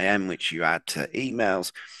DKIM, which you add to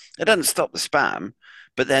emails. It doesn't stop the spam,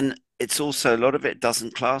 but then it's also a lot of it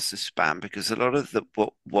doesn't class as spam because a lot of the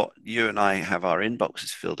what you and I have our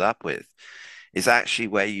inboxes filled up with is actually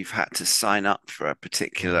where you've had to sign up for a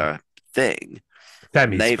particular thing.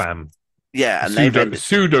 And they've Semi-spam. yeah, and they've Pseudo ended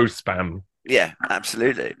pseudo spam. yeah,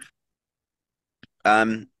 absolutely.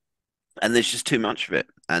 Um, and there's just too much of it,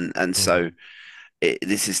 and Mm-hmm. so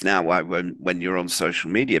this is now why when you're on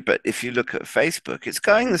social media. But if you look at Facebook, it's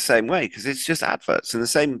going the same way because it's just adverts and the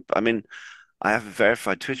same. I mean, I have a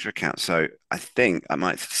verified Twitter account, so I think I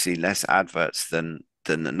might see less adverts than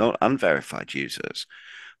the not unverified users.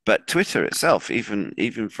 But Twitter itself,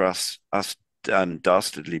 even for us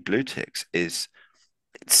dastardly blue ticks, is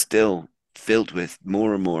it's still filled with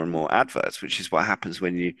more and more and more adverts, which is what happens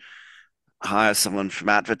when you hire someone from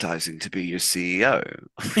advertising to be your CEO.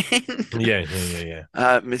 I mean, Yeah.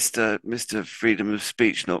 Mr. Freedom of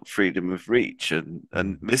Speech, not freedom of reach, and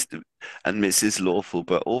Mm. Mr. and Mrs. Lawful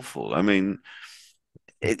but awful. I mean,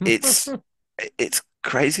 it, it's it's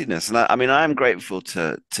craziness, and I mean, I am grateful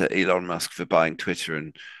to Elon Musk for buying Twitter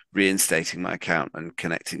and reinstating my account and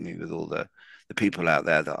connecting me with all the people out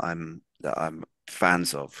there that I'm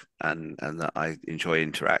fans of and that I enjoy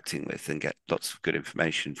interacting with and get lots of good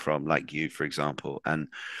information from, like you, for example. And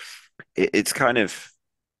it's kind of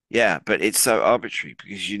yeah, but it's so arbitrary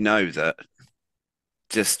because you know that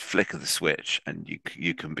just flick of the switch and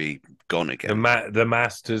you can be gone again. The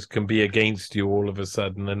masters can be against you all of a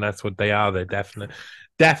sudden, and that's what they are. They're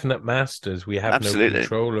definite masters. We have no Absolutely.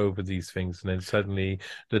 control over these things, and then suddenly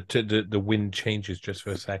the wind changes just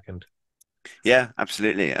for a second. Yeah,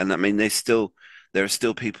 absolutely. And I mean, there are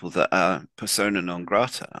still people that are persona non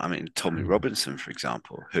grata. I mean, Tommy Mm. Robinson, for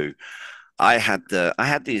example, who I had the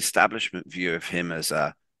establishment view of him as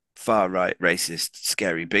a far right, racist,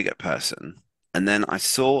 scary bigot person, and then I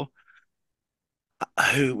saw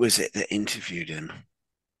who was it that interviewed him?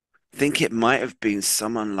 I think it might have been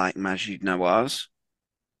someone like Majid Nawaz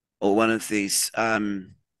or one of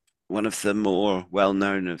the more well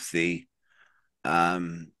known of the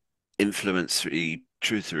um, influencery,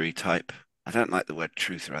 truthery type. I don't like the word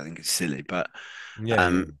truther. I think it's silly, but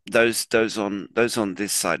Yeah. those on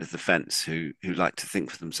this side of the fence who like to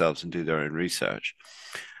think for themselves and do their own research.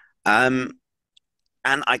 Um,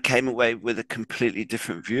 and I came away with a completely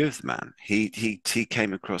different view of the man. He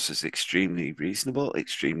came across as extremely reasonable,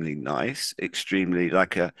 extremely nice, extremely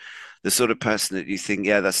like a the sort of person that you think,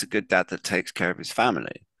 yeah, that's a good dad that takes care of his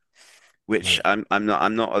family. Which Yeah. I'm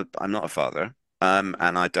not a father, and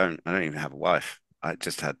I don't even have a wife. I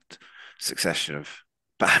just had succession of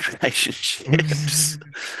bad relationships.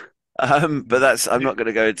 But that's I'm not going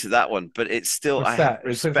to go into that one. But it's still I What's have that?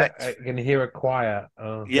 It's like respect. I can hear a choir.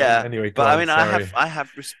 Yeah, Anyway, but go I on. mean Sorry. I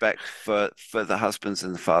have respect for the husbands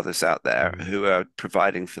and the fathers out there Mm. who are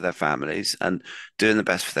providing for their families and doing the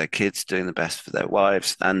best for their kids, doing the best for their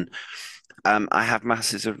wives, and I have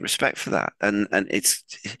masses of respect for that. And it's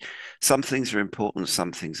some things are important,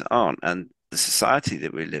 some things aren't. And the society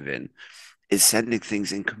that we live in is sending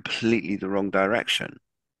things in completely the wrong direction.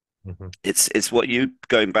 Mhm. It's what you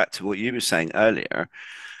going back to what you were saying earlier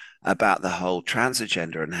about the whole trans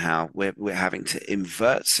agenda and how we're having to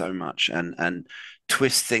invert so much and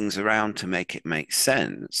twist things around to make it make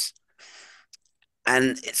sense.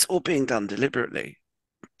 And it's all being done deliberately.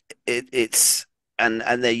 It's and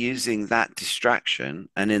they're using that distraction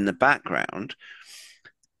and in the background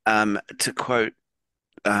to quote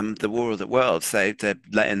the War of the Worlds, they're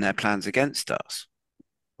letting their plans against us,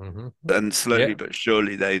 Mhm. and slowly Yeah. but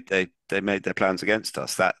surely they made their plans against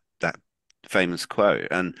us. That famous quote,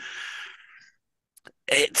 and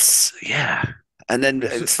it's yeah, and then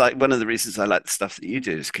It's it's like one of the reasons I like the stuff that you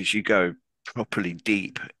do is because you go properly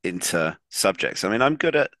deep into subjects. I mean, I'm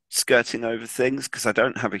good at skirting over things because I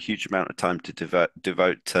don't have a huge amount of time to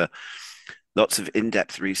devote to lots of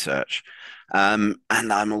in-depth research. And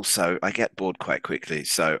I get bored quite quickly.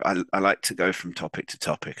 So I like to go from topic to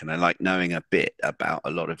topic and I like knowing a bit about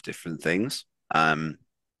a lot of different things.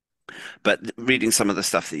 But reading some of the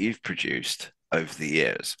stuff that you've produced over the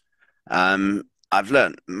years, I've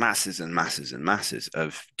learned masses and masses and masses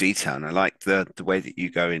of detail. And I like the way that you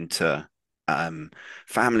go into um,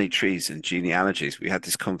 family trees and genealogies. We had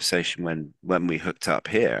this conversation when we hooked up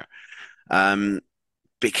here. Um,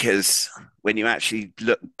 because when you actually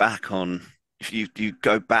look back on if you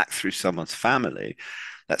go back through someone's family,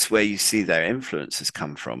 that's where you see their influences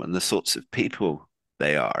come from and the sorts of people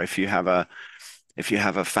they are. If you have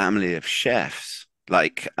a family of chefs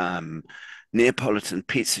like Neapolitan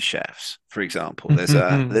pizza chefs, for example. There's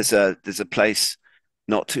a place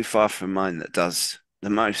not too far from mine that does the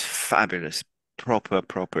most fabulous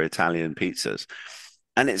proper Italian pizzas,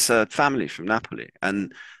 and it's a family from Napoli,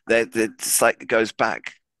 and it's like it goes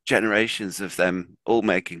back generations of them all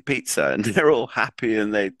making pizza, and they're all happy,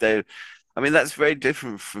 and they. I mean, that's very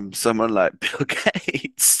different from someone like Bill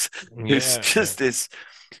Gates, who's Yeah, yeah. just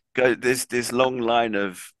this long line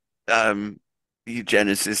of um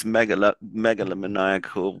eugenicist,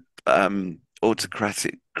 megalomaniacal,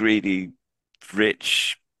 autocratic, greedy,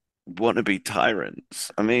 rich, wannabe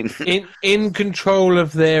tyrants. I mean, In control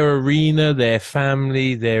of their arena, their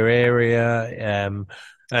family, their area,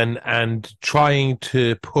 and trying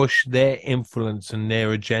to push their influence and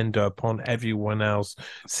their agenda upon everyone else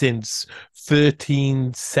since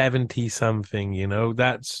 1370 something.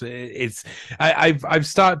 That's it's. I've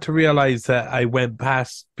started to realize that I went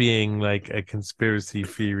past being like a conspiracy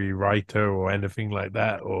theory writer or anything like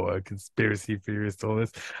that, or a conspiracy theorist, all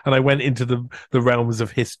this, and I went into the realms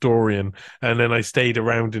of historian, and then I stayed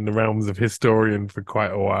around in the realms of historian for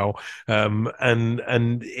quite a while. And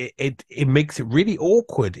it makes it really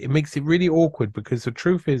awkward. It makes it really awkward because the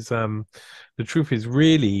truth is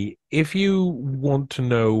really, if you want to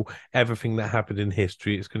know everything that happened in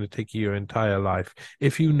history, it's going to take you your entire life.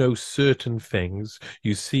 If you know certain things,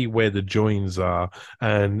 you see where the joins are,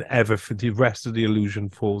 and the rest of the illusion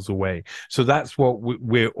falls away. So that's what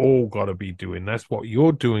we're all got to be doing. That's what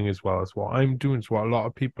you're doing as well as what I'm doing. It's what a lot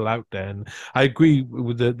of people out there. And I agree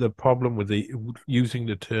with the problem with using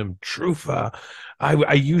the term truther.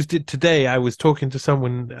 I used it today. I was talking to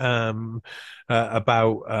someone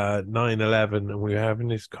about 9/11, and we were having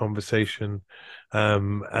this conversation,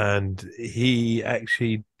 and he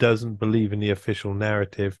actually doesn't believe in the official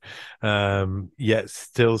narrative, yet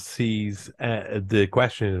still sees the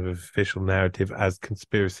question of official narrative as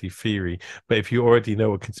conspiracy theory. But if you already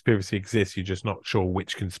know a conspiracy exists, you're just not sure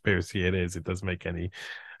which conspiracy it is. It doesn't make any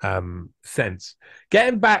sense.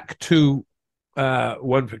 Getting back to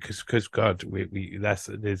one, because God, we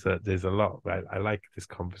there's a lot. I like this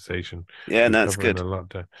conversation. yeah, We're no, it's covering good. a lot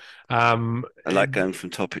there. Um, I like going from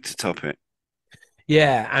topic to topic.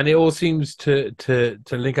 yeah, and it all seems to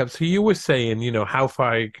link up. So you were saying, how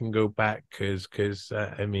far you can go back, because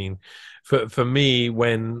I mean, for me,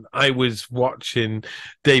 when I was watching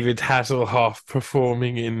David Hasselhoff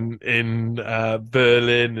performing in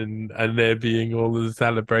Berlin, and there being all the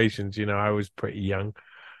celebrations, I was pretty young.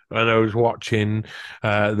 And I was watching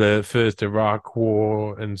the first Iraq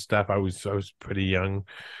War and stuff. I was pretty young.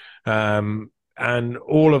 And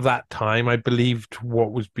all of that time, I believed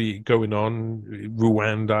what was going on.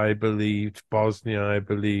 Rwanda, I believed. Bosnia, I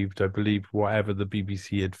believed whatever the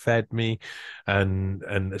BBC had fed me, and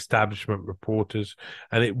establishment reporters.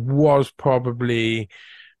 And it was probably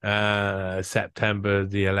September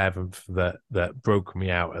the 11th that broke me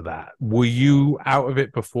out of that. Were you out of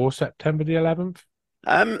it before September the 11th?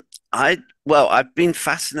 Um, I've been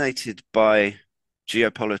fascinated by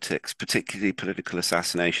geopolitics, particularly political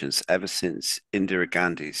assassinations, ever since Indira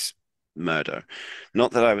Gandhi's murder.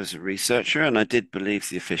 Not that I was a researcher, and I did believe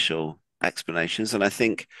the official explanations. And I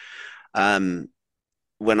think um,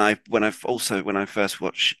 when I first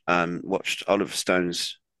watched Oliver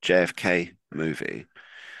Stone's JFK movie,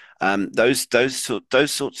 those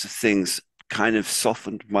sorts of things kind of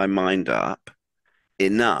softened my mind up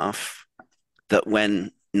enough that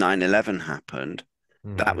when 9/11 happened,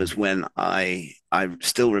 that Mm-hmm. was when I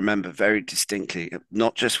still remember very distinctly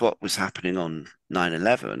not just what was happening on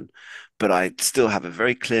 9/11, but I still have a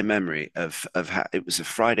very clear memory of how it was a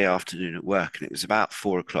Friday afternoon at work, and it was about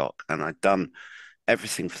 4 o'clock, and I'd done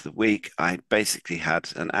everything for the week. I basically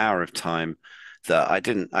had an hour of time that I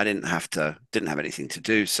didn't have anything to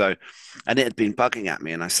do. So, and it had been bugging at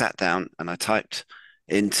me, and I sat down and I typed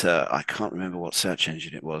into, I can't remember what search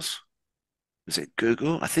engine it was. Was it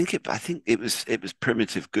Google? I think it was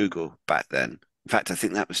primitive Google back then. In fact, I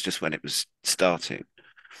think that was just when it was starting.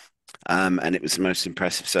 And it was the most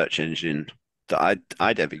impressive search engine that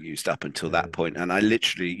I'd ever used up until that point. And I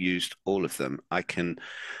literally used all of them. I can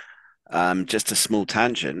just a small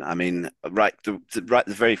tangent. I mean,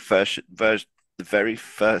 the very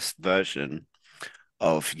first version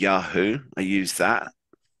of Yahoo. I used that.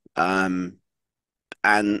 Um,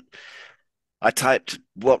 and I typed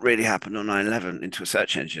what really happened on 9/11 into a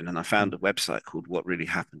search engine, and I found a website called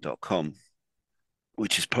whatreallyhappened.com,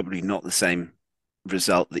 which is probably not the same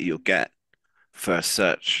result that you'll get for a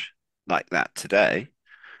search like that today.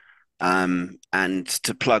 And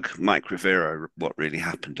to plug Mike Rivera,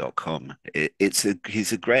 whatreallyhappened.com,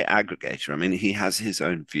 he's a great aggregator. I mean, he has his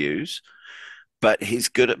own views, but he's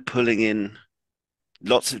good at pulling in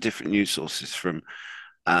lots of different news sources from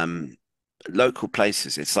um, local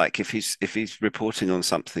places. It's like if he's reporting on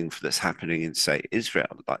something that's happening in, say,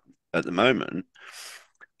 Israel, like at the moment,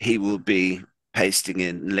 he will be pasting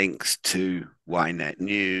in links to Ynet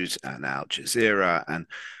News and Al Jazeera and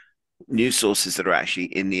news sources that are actually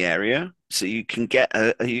in the area. So you can get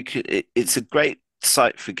it's a great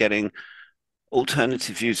site for getting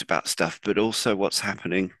alternative views about stuff, but also what's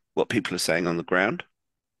happening, what people are saying on the ground.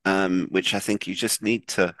 Which I think you just need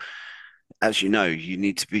to, as you know, you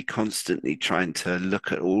need to be constantly trying to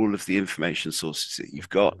look at all of the information sources that you've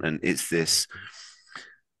got. And is this,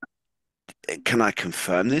 can I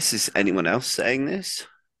confirm this? Is anyone else saying this?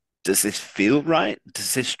 Does this feel right?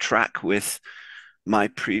 Does this track with my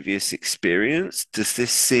previous experience? Does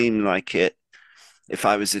this seem like it? If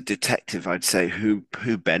I was a detective, I'd say who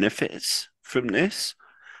benefits from this?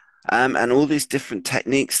 And all these different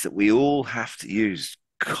techniques that we all have to use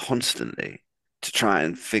constantly to try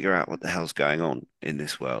and figure out what the hell's going on in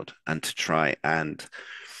this world and to try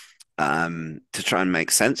and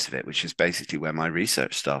make sense of it, which is basically where my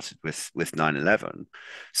research started with 9/11.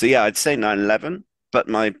 So yeah, I'd say 9/11, but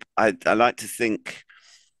I like to think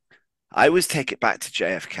I always take it back to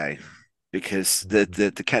JFK because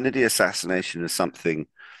the Kennedy assassination is something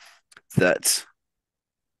that,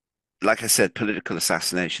 like I said, political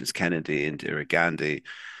assassinations, Kennedy, Indira Gandhi,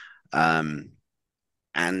 um,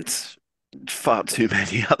 and far too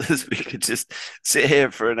many others. We could just sit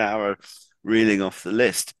here for an hour reeling off the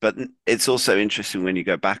list. But it's also interesting when you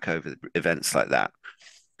go back over events like that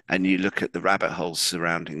and you look at the rabbit holes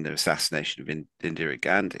surrounding the assassination of Indira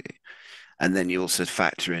Gandhi, and then you also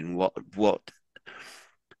factor in what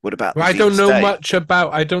about Well, the deep state?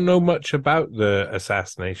 I don't know much about the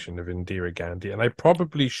assassination of Indira Gandhi, and I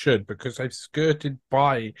probably should because I've skirted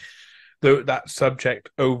by that subject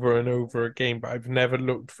over and over again, but I've never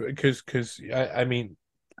looked for because I mean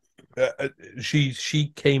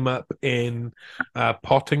she came up in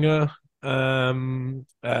Pottinger.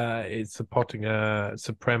 It's a Pottinger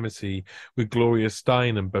supremacy with Gloria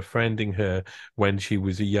Steinem befriending her when she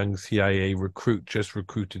was a young CIA recruit, just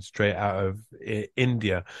recruited straight out of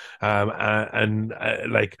India.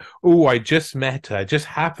 Like, oh, I just met her. I just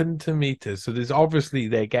happened to meet her. So there's obviously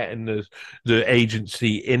they're getting the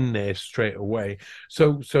agency in there straight away.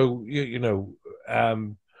 So you know.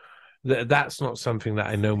 That's not something that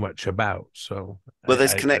I know much about. So Well,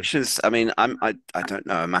 there's I connections. I mean, I don't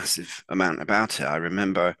know a massive amount about it. I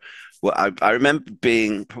remember, well, I remember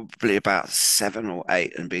being probably about 7 or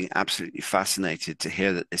 8 and being absolutely fascinated to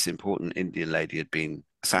hear that this important Indian lady had been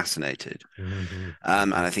assassinated. Mhm.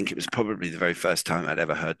 And I think it was probably the very first time I'd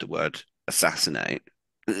ever heard the word assassinate.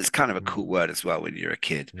 It's kind of a cool word as well when you're a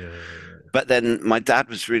kid. Yeah, yeah, But then my dad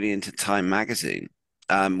was really into Time magazine,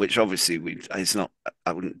 which obviously it's not,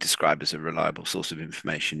 I wouldn't describe as a reliable source of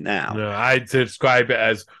information now. no, I'd describe it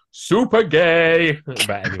as super gay.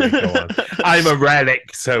 But anyway, go on. I'm a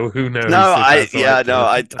relic, so who No, knows if that's the right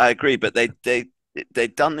term. I agree, but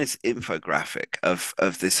they'd done this infographic of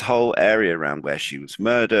this whole area around where she was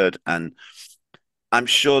murdered, and I'm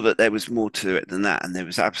sure that there was more to it than that, and there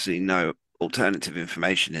was absolutely no alternative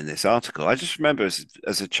information in this article. I just remember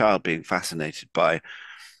as a child being fascinated by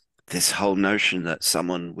this whole notion that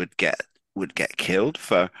someone would get killed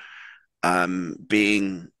for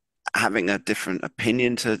being having a different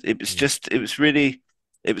opinion to it was just it was really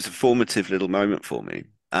it was a formative little moment for me.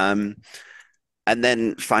 And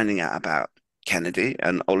then finding out about Kennedy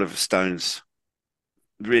and Oliver Stone's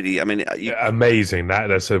really, I mean, Amazing.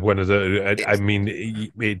 That's one of the. I it's mean,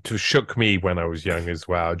 it shook me when I was young as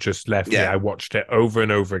well. It just left me. yeah, I watched it over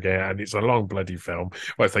and over again, and it's a long bloody film.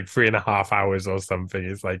 Well, it's like 3.5 hours or something.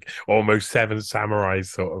 It's like almost Seven Samurai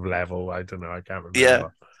sort of level. I don't know. I can't yeah,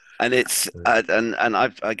 remember. and it's and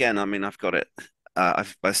I've again, I mean, I've got it. I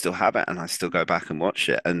still have it, and I still go back and watch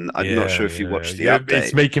it. And I'm not Yeah, sure if you yeah, watched the yeah.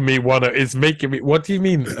 It's update. making me wanna. It's making me. What do you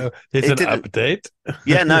mean? It's It an didn't. update.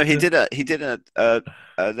 Yeah, no, he did a.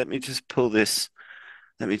 Let me just pull this.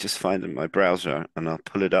 Let me just find it in my browser, and I'll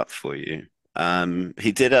pull it up for you.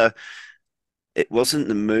 He did a. It wasn't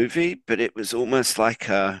the movie, but it was almost like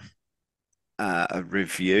a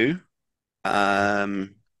review.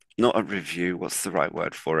 Um, Not a review. What's the right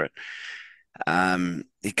word for it?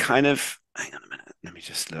 He kind of. Hang on a minute. Let me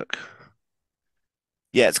just look.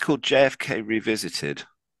 Yeah, it's called JFK Revisited,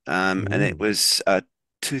 and it Ooh. was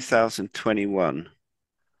 2021.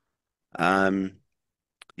 Um,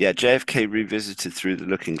 yeah, JFK Revisited through the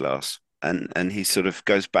Looking Glass, and he sort of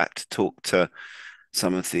goes back to talk to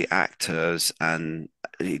some of the actors, and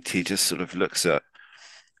he just sort of looks at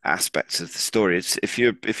aspects of the story. It's if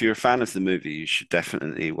you're a fan of the movie, you should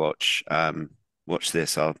definitely watch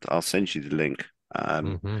this. I'll send you the link.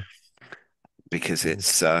 Mm-hmm. because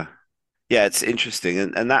it's interesting.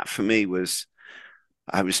 And that for me was,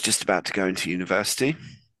 I was just about to go into university.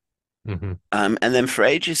 Mm-hmm. And then for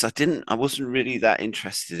ages, I wasn't really that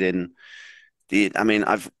interested in I mean,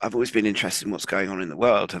 I've always been interested in what's going on in the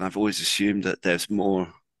world, and I've always assumed that there's more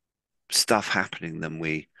stuff happening than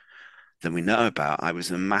we know about. I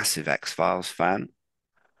was a massive X-Files fan.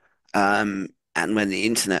 And when the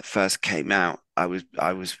internet first came out, I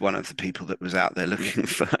was one of the people that was out there looking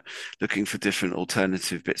for different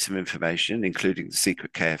alternative bits of information, including the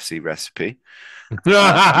secret KFC recipe.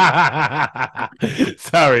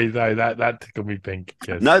 Sorry, no, that tickled me pink.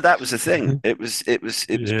 Yes. No, that was a thing. It was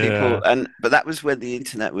people, Yeah. but that was when the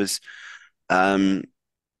internet was um,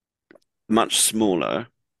 much smaller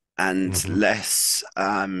and Hmm. less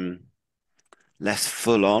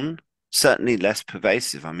full on, certainly less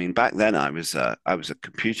pervasive. I mean, back then I was a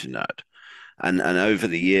computer nerd, and over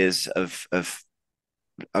the years of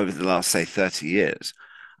over the last, say, 30 years,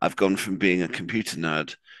 I've gone from being a computer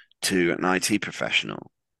nerd to an IT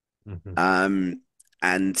professional. Hmm. Um,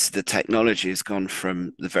 and the technology has gone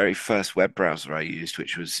from the very first web browser I used,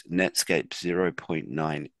 which was Netscape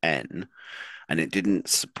 0.9N, and it didn't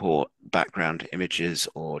support background images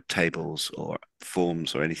or tables or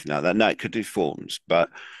forms or anything like that. No, it could do forms, but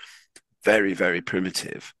very, very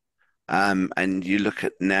primitive. And you look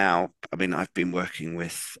at now, I mean, I've been working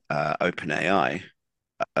with OpenAI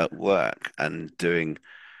at work and doing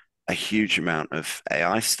a huge amount of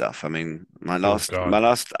AI stuff. I mean, Oh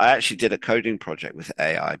God. I actually did a coding project with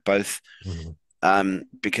AI, both Hmm.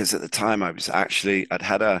 because at the time I'd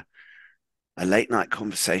had a late night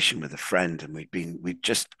conversation with a friend, and we'd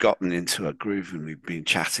just gotten into a groove, and we'd been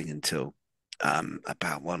chatting until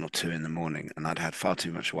about 1 or 2 in the morning, and I'd had far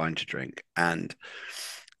too much wine to drink, and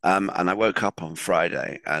I woke up on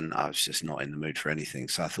Friday, and I was just not in the mood for anything.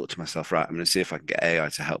 So I thought to myself, right, I'm going to see if I can get AI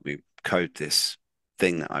to help me code this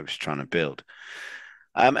thing that I was trying to build.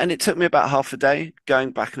 And it took me about half a day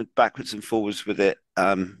going backwards and forwards with it,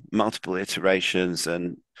 multiple iterations,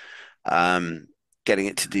 and um, getting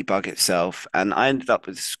it to debug itself. And I ended up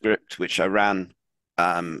with a script which I ran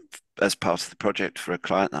um, as part of the project for a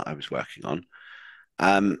client that I was working on.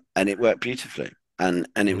 And it worked beautifully. And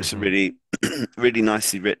it was a Hmm. really, really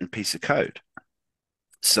nicely written piece of code.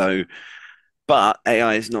 So, but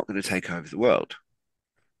AI is not going to take over the world.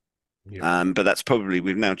 Yep. But that's probably,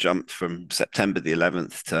 we've now jumped from September the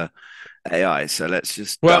 11th to AI. So let's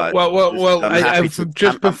just, I'm happy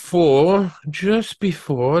to, Just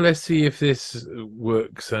before, let's see if this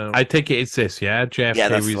works. I take it it's this, yeah. yeah, JFK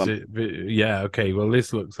that's the was one. it? Yeah, okay. Well,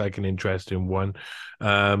 this looks like an interesting one.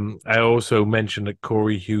 I also mentioned that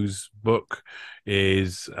Corey Hughes' book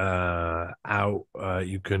is out.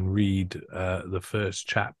 You can read the first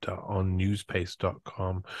chapter on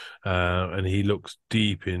newspaste.com, and he looks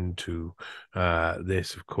deep into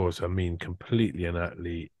this, of course. I mean, completely and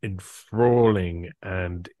utterly enthralling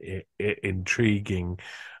and intriguing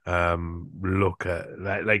look at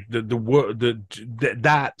that, like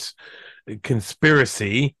that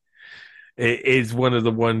conspiracy is one of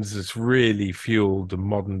the ones that's really fueled the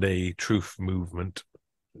modern day truth movement.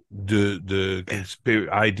 The Yeah.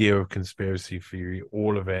 idea of conspiracy theory,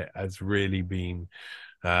 all of it has really been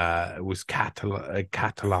was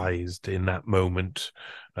catalyzed in that moment,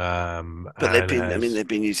 But and I mean, has they've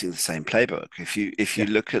been using the same playbook. If you yeah.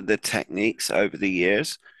 look at the techniques over the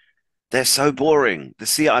years, they're so boring.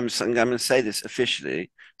 I'm going to say this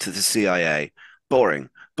officially to the CIA. Boring,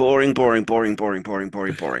 boring, boring, boring, boring, boring,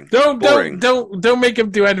 boring, boring, boring. Don't make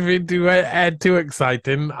him do anything to add too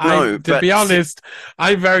exciting. No, To be but honest,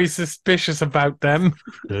 I'm very suspicious about them.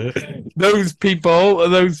 Those people,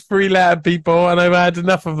 those three-letter people, and I've had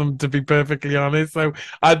enough of them to be perfectly honest. So,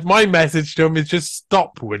 my message to them is just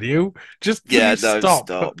stop, will you? Just yeah, please no, stop.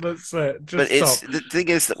 stop. That's it. But Just stop. the thing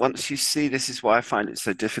is that once you see, this is why I find it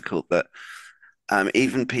so difficult that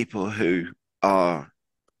even people who are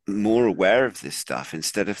more aware of this stuff,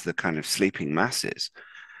 instead of the kind of sleeping masses,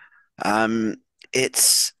 um,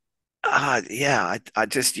 it's yeah, I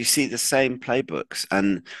just, you see the same playbooks.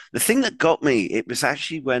 And the thing that got me, it was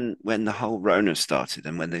actually when the whole Rona started,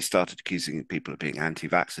 and when they started accusing people of being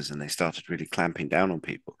anti-vaxxers, and they started really clamping down on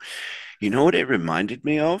people. You know what it reminded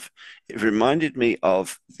me of? It reminded me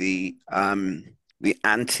of the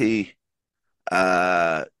anti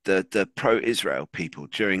the pro-Israel people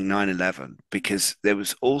during 9/11, because there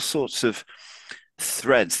was all sorts of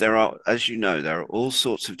threads. There are, as you know, there are all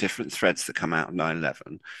sorts of different threads that come out of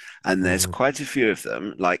 9/11, and there's Mhm. quite a few of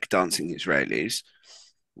them, like Dancing Israelis,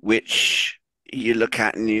 which you look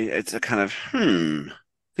at, and it's a kind of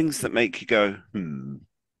things that make you go Mhm.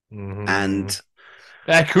 and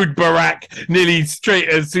echoed Barack nearly straight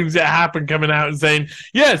as soon as it happened, coming out and saying,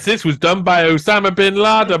 yes, this was done by Osama bin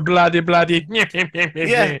Laden, bloody, bloody.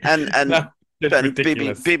 Yeah, No, it's and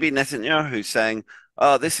ridiculous. Bibi Netanyahu saying,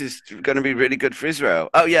 "Oh, this is going to be really good for Israel."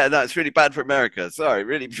 Oh yeah, no, it's really bad for America. Sorry,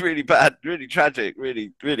 really, really bad, really tragic,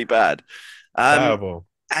 really, really bad. Um, Terrible.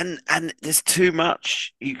 and there's too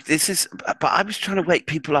much. This is, but I was trying to wake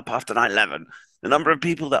people up after 9/11. The number of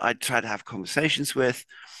people that I tried to have conversations with,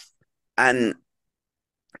 and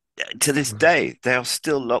to this day, they are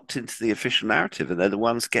still locked into the official narrative, and they're the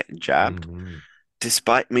ones getting jabbed. Mm-hmm.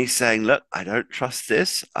 Despite me saying, "Look, I don't trust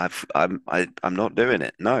this. I'm not doing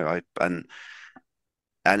it." No, and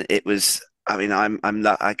it was. I mean,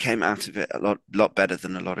 I came out of it a lot better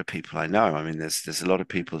than a lot of people I know. I mean, there's a lot of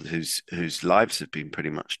people whose lives have been pretty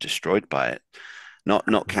much destroyed by it.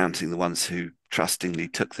 Not counting the ones who trustingly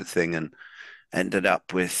took the thing and ended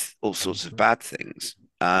up with all sorts of bad things.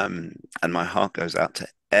 And my heart goes out to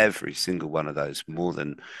every single one of those more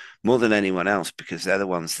than anyone else, because they're the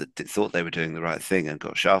ones that thought they were doing the right thing and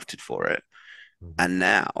got shafted for it, and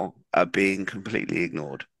now are being completely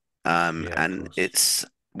ignored. Yeah, of And course. it's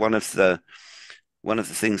one of the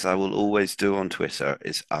things I will always do on Twitter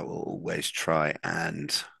is I will always try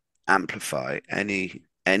and amplify any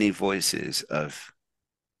voices of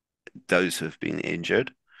those who have been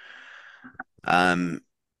injured. Um,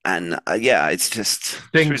 and yeah, it's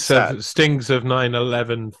really sad. Stings of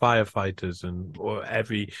 9/11 firefighters, and or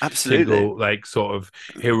every Absolutely. single like sort of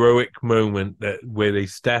heroic moment that where they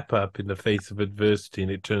step up in the face of adversity,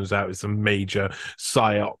 and it turns out it's a major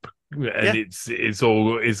psyop, and Yeah. it's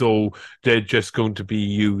all they're just going to be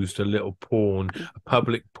used a little pawn, a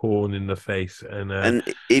public pawn in the face. And And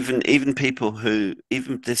even people who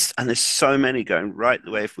even this, and there's so many going right the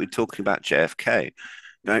way, if we're talking about JFK,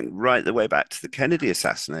 going right the way back to the Kennedy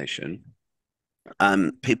assassination.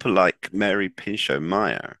 People like Mary Pinchot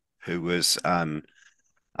Meyer, who was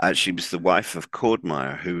she was the wife of Cord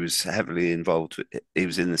Meyer, who was heavily involved with, he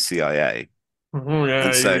was in the CIA. And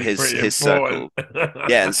yeah, he so was pretty his important. circle,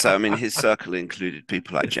 yeah, and so I mean his circle included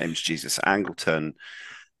people like James Jesus Angleton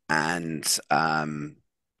and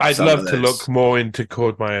I'd some of love to look those. more into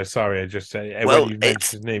Cordmeyer. Sorry, I just say when Well, you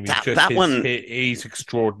it's mentioned his name, he's that just that one, he's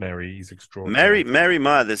extraordinary. He's extraordinary. Mary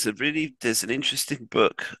Meyer. There's an interesting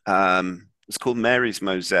book. It's called Mary's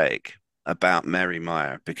Mosaic, about Mary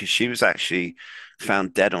Meyer, because she was actually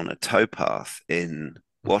found dead on a towpath in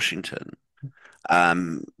Washington.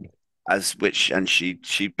 Um, as which and she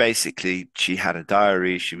basically she had a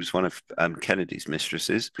diary. She was one of Kennedy's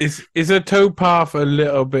mistresses. Is a towpath a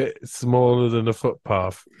little bit smaller than a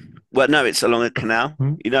footpath? Well, no, it's along a canal.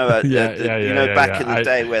 Hmm? You know, Yeah, yeah, you yeah, know, yeah, back yeah. in the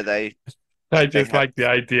day where I they just had. like the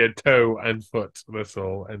idea toe and foot. That's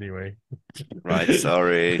all. Anyway. Right,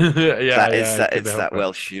 sorry. Yeah, yeah. I could It's help that it.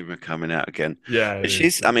 Welsh humor coming out again. Yeah, it But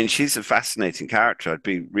is. I mean, she's a fascinating character. I'd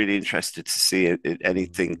be really interested to see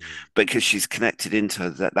anything, because she's connected into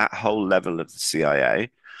that whole level of the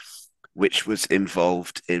CIA, which was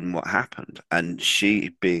involved in what happened. And she,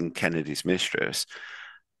 being Kennedy's mistress,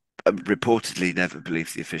 reportedly never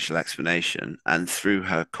believed the official explanation, and through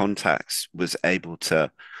her contacts was able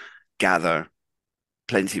to gather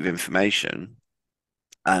plenty of information,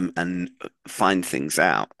 and find things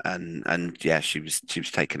out. And yeah, she was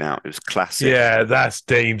taken out. It was classic. Yeah, that's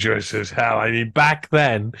dangerous as hell. I mean, back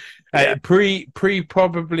then, Yeah, pre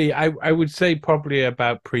probably, I would say probably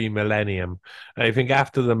about pre-millennium. I think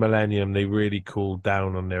after the millennium, they really cooled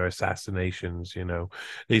down on their assassinations.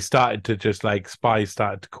 They started to just like spies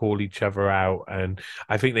started to call each other out, and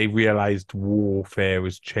I think they realized warfare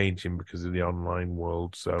was changing because of the online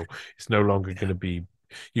world. So it's no longer going yeah. to be.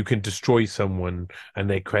 You can destroy someone and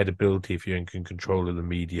their credibility if you're in control of the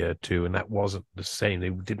media too, and that wasn't the same. They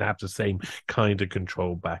didn't have the same kind of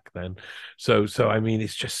control back then. So I mean,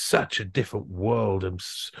 it's just such a different world, and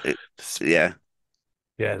It, yeah.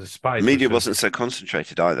 yeah, the The spies were media so wasn't so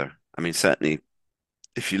concentrated either. I mean, certainly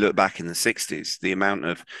if you look back in the 60s, the amount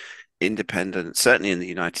of independent, certainly in the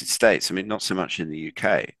United States, I mean, not so much in the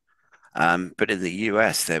UK, but in the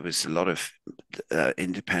US, there was a lot of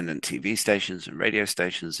independent TV stations and radio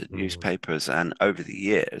stations and mm, newspapers. And over the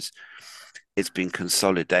years, it's been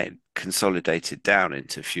consolidated down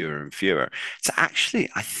into fewer and fewer. So actually,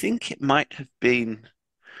 I think it might have been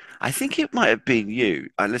you.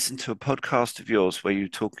 I listened to a podcast of yours where you were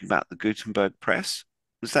talking about the Gutenberg press.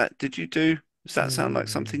 Does that sound like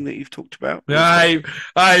something mm. that you've talked about? Or is that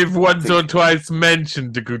I've I once or think twice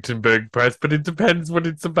mentioned the Gutenberg press, but it depends what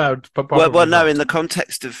it's about. But well, probably no, in not. the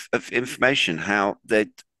context of information, how they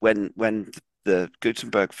when the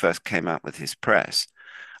Gutenberg first came out with his press,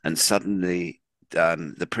 and suddenly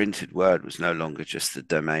the printed word was no longer just the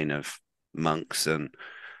domain of monks and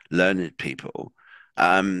learned people.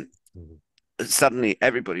 Um, Suddenly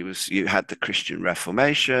you had the Christian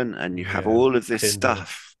Reformation, and you have Yeah. all of this Tyndale.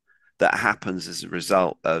 stuff that happens as a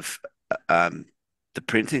result of um, the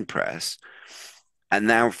printing press. And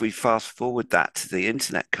now, if we fast forward that to the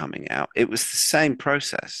internet coming out, it was the same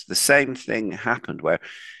process. The same thing happened where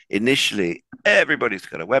initially everybody's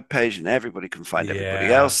got a web page and everybody can find everybody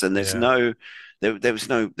Yeah. else. And Yeah. there was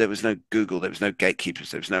no Google, there was no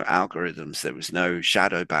gatekeepers, there was no algorithms, there was no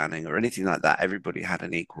shadow banning or anything like that. Everybody had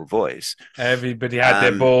an equal voice. Everybody had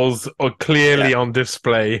their Um, balls yeah, clearly on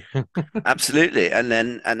display. absolutely. And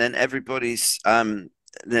then everybody's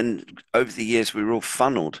then over the years we were all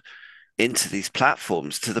funneled into these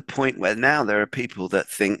platforms to the point where now there are people that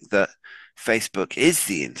think that Facebook is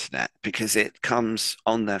the internet because it comes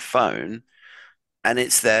on their phone and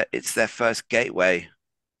it's their first gateway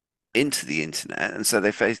into the internet, and so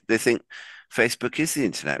they think Facebook is the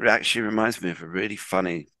internet. It actually reminds me of a really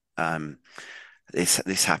funny.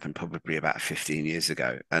 This happened probably about 15 years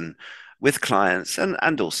ago, and with clients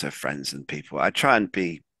and also friends and people, I try and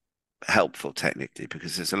be helpful technically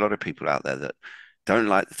because there's a lot of people out there that don't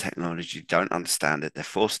like the technology, don't understand it, they're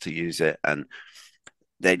forced to use it, and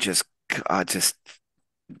they just are just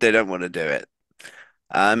they don't want to do it.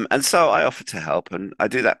 And so I offer to help, and I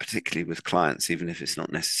do that particularly with clients, even if it's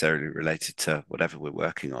not necessarily related to whatever we're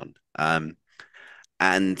working on.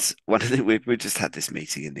 And one of the we just had this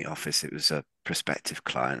meeting in the office. It was a prospective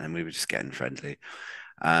client, and we were just getting friendly.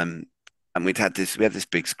 Um, and we had this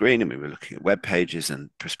big screen, and we were looking at web pages and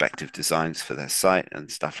prospective designs for their site and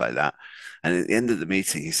stuff like that. And at the end of the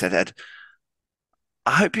meeting, he said, "Ed,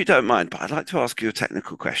 I hope you don't mind, but I'd like to ask you a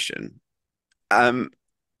technical question. Um,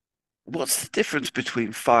 what's the difference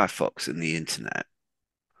between Firefox and the internet?"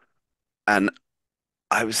 And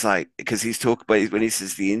I was like, because he's talking when he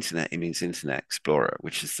says the internet, he means Internet Explorer,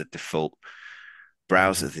 which is the default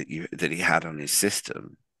browser Mhm. that he had on his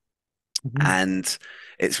system. Mhm. And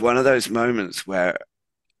it's one of those moments where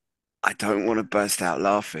I don't want to burst out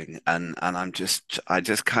laughing, and I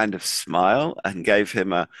just kind of smile and gave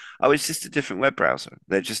him oh, it's just a different web browser.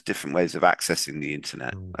 They're just different ways of accessing the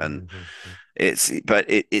internet, and Mhm. it's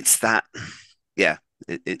that, yeah,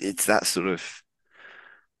 it's that sort of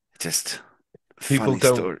just People funny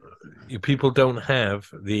don't story. people don't have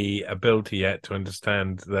the ability yet to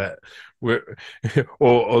understand that we're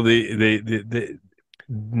or the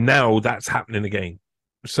now that's happening again.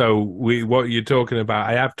 So what you're talking about,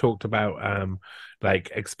 I have talked about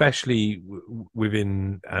like especially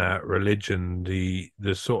within religion, the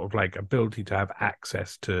sort of like ability to have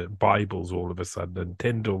access to Bibles all of a sudden, and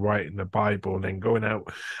Tyndall writing the Bible and then going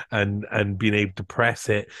out and being able to press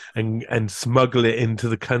it and smuggle it into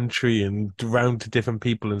the country and around to different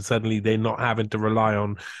people, and suddenly they're not having to rely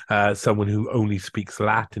on someone who only speaks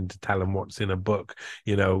Latin to tell them what's in a book.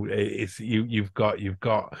 You know, it's you've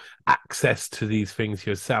got access to these things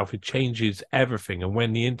yourself. It changes everything. And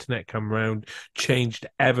when the internet come around, changed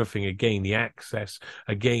everything again. The access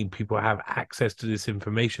again, people have access to this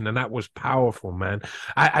information, and that was powerful, man.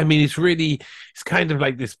 I mean, it's kind of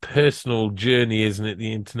like this personal journey, isn't it?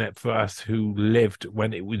 The internet for us who lived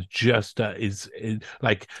when it was just is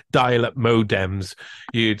like dial-up modems.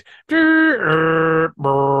 You'd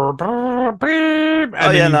Oh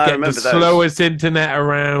and then yeah, no, you I get the remember those. slowest internet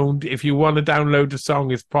around. If you want to download a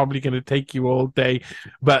song, it's probably going to take you all day.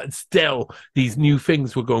 But still, these new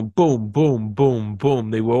things were going boom, boom, boom,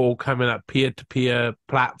 boom. They were all coming up peer-to-peer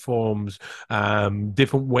platforms,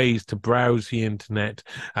 different ways to browse the internet,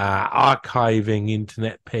 archiving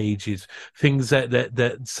internet pages, things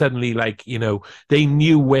that suddenly, like, you know, they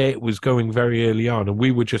knew where it was going very early on, and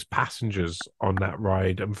we were just passengers on that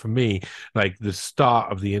ride. And for me, like the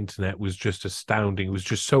start of the internet was just astounding. It was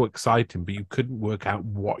just so exciting, but you couldn't work out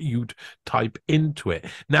what you'd type into it.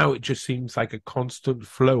 Now it just seems like a constant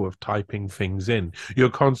flow of typing things in. You're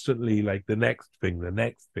constantly like the next thing, the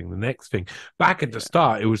next thing, the next thing. Back at the Yeah,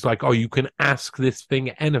 start, it was like, oh, you can ask this thing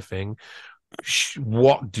anything.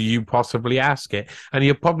 What do you possibly ask it? And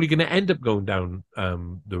you're probably going to end up going down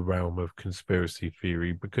the realm of conspiracy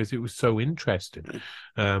theory because it was so interesting.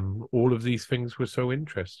 All of these things were so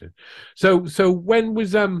interesting. So when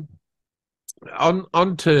was on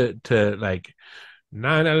to like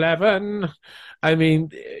 9/11? I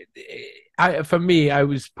mean, I for me, I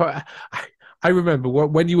remember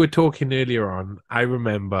when you were talking earlier on. I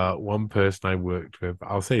remember one person I worked with.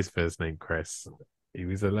 I'll say his first name, Chris. He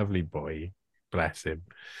was a lovely boy, bless him.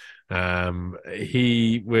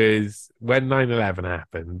 He was when 9/11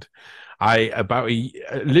 happened.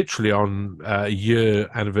 Literally on a year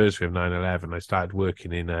anniversary of 9/11, I started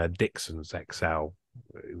working in Dixon's Excel.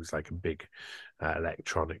 It was like a big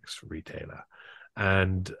electronics retailer.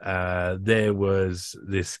 And there was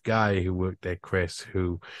this guy who worked there, Chris,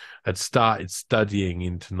 who had started studying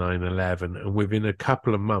into 9/11, and within a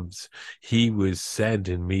couple of months he was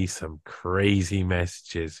sending me some crazy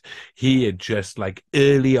messages. He had just, like,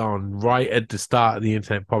 early on, right at the start of the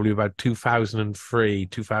internet, probably about 2003,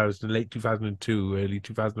 2000, late 2002, early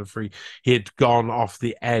 2003, he had gone off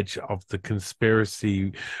the edge of the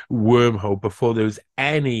conspiracy wormhole before there was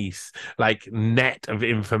any like net of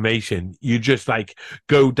information. You just like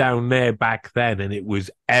go down there back then and it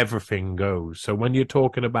was everything goes. So when you're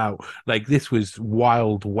talking about, like, this was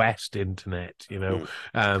Wild West internet, Mm.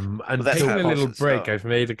 Well, and that's how taking a it was little at the break, start. I've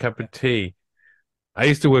made a cup of tea. I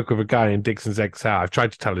used to work with a guy in Dixon's XR. I've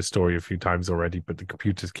tried to tell his story a few times already, but the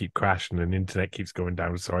computers keep crashing and the internet keeps going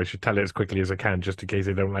down. So I should tell it as quickly as I can, just in case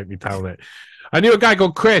they don't like me telling it. I knew a guy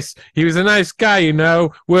called Chris. He was a nice guy,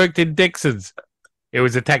 worked in Dixon's. It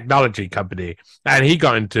was a technology company. And he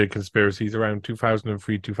got into conspiracies around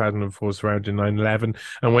 2003, 2004, surrounding 9/11,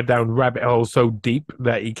 and went down rabbit hole so deep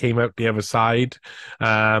that he came out the other side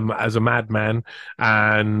as a madman.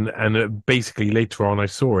 And basically, later on, I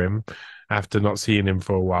saw him after not seeing him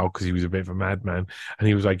for a while because he was a bit of a madman. And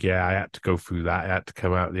he was like, yeah, I had to go through that. I had to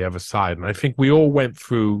come out the other side. And I think we all went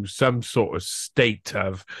through some sort of state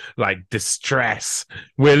of, like, distress.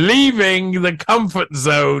 We're leaving the comfort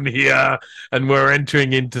zone here and we're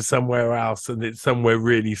entering into somewhere else, and it's somewhere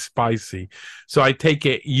really spicy. So I take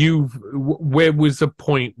it where was the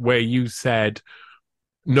point where you said,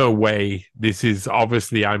 no way, this is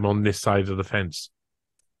obviously I'm on this side of the fence?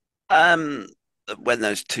 Um, when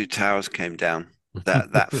those two towers came down,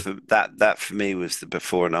 that for me was the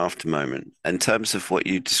before and after moment. In terms of what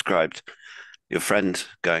you described, your friend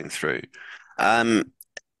going through, um,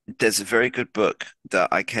 there's a very good book that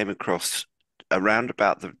I came across around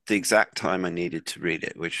about the exact time I needed to read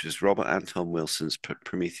it, which was Robert Anton Wilson's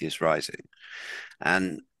Prometheus Rising.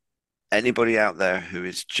 And anybody out there who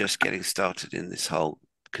is just getting started in this whole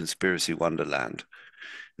conspiracy wonderland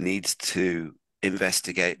needs to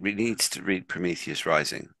investigate, needs to read Prometheus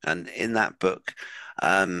Rising. And in that book,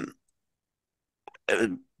 um, uh,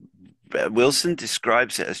 Wilson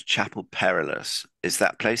describes it as Chapel Perilous, is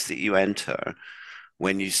that place that you enter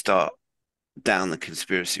when you start down the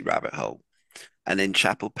conspiracy rabbit hole. And in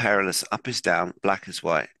Chapel Perilous, up is down, black is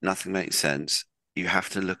white, nothing makes sense. You have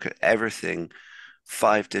to look at everything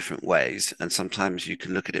five different ways. And sometimes you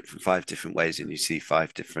can look at it from five different ways and you see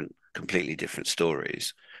five different, completely different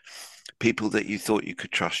stories. People that you thought you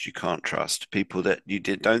could trust, you can't trust. People that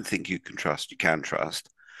don't think you can trust, you can trust.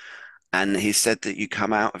 And he said that you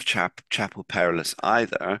come out of Chapel Perilous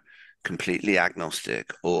either completely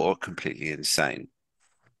agnostic or completely insane.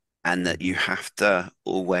 And that you have to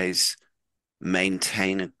always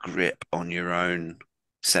maintain a grip on your own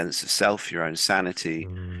sense of self, your own sanity,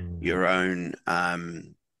 your own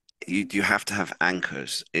you have to have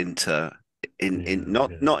anchors into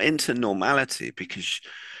not into normality, because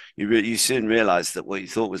you soon realize that what you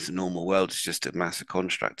thought was the normal world is just a massive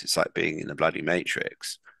construct. It's like being in the bloody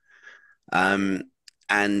Matrix. And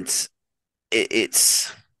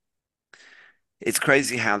it's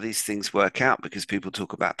crazy how these things work out, because people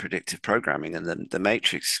talk about predictive programming, and then the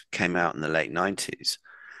Matrix came out in the late 90s,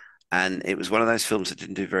 and it was one of those films that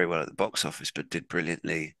didn't do very well at the box office but did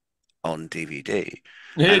brilliantly on DVD.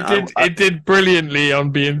 And It did brilliantly on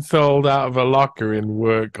being sold out of a locker in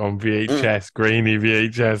work on VHS, grainy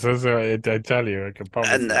VHS. That's what I tell you, I can promise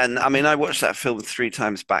you. and I mean, I watched that film three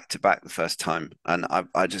times back to back the first time, and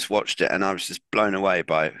I just watched it and I was just blown away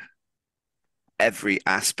by every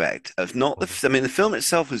aspect of not the. I mean, the film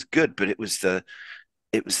itself was good, but it was the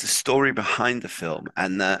story behind the film,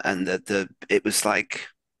 and the it was like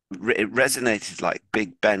it resonated like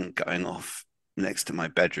Big Ben going off next to my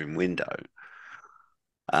bedroom window.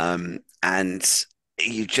 And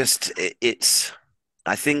you just it's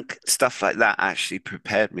I think stuff like that actually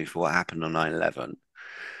prepared me for what happened on 9/11.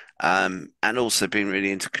 And also being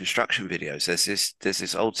really into construction videos. There's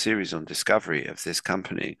this old series on Discovery of this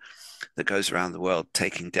company that goes around the world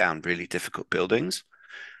taking down really difficult buildings,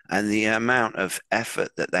 and the amount of effort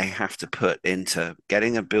that they have to put into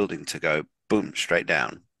getting a building to go boom straight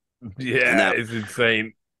down. And Yeah, now, it's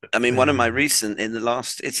insane. I mean, one of my recent in the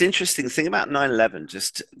last, it's interesting thing about 9/11,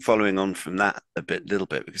 just following on from that little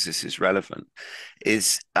bit, because this is relevant,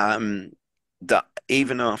 is that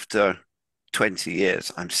even after 20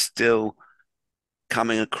 years, I'm still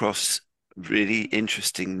coming across really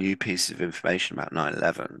interesting new pieces of information about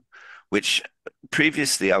 9/11, which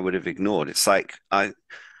previously I would have ignored. It's like I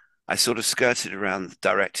sort of skirted around the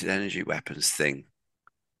directed energy weapons thing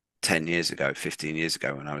 10 years ago, 15 years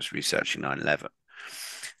ago, when I was researching 9/11.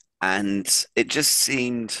 And it just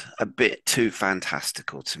seemed a bit too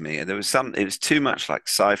fantastical to me. And it was too much like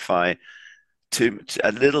sci-fi,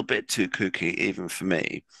 a little bit too kooky, even for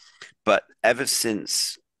me. But ever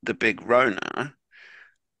since the big Rona,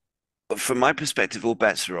 from my perspective, all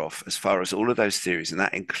bets are off as far as all of those theories, and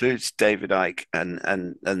that includes David Icke and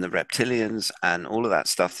the reptilians and all of that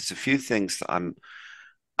stuff. There's a few things that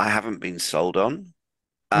I haven't been sold on.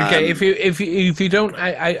 Okay, Um, if you don't,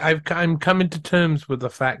 I'm coming to terms with the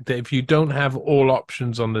fact that if you don't have all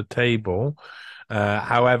options on the table,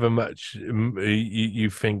 however much you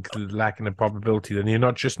think lacking a probability, then you're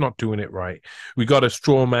not doing it right. We got to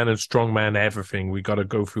straw man and strong man everything. We got to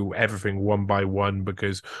go through everything one by one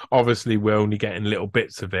because obviously we're only getting little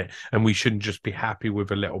bits of it, and we shouldn't just be happy with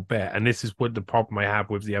a little bit. And this is what the problem I have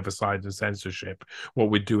with the other side of censorship. What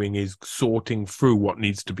we're doing is sorting through what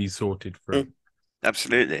needs to be sorted through.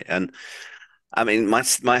 Absolutely. And I mean, my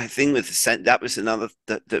thing with that was another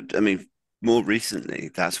that I mean, more recently,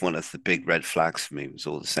 that's one of the big red flags for me was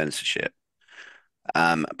all the censorship.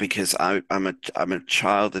 Because I'm a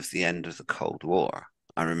child of the end of the Cold War.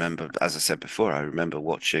 I remember, as I said before, I remember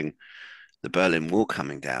watching the Berlin Wall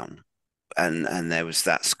coming down, and there was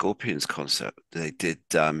that Scorpions concert. They did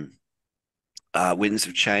Winds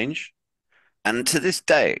of Change. And to this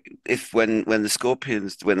day, if when the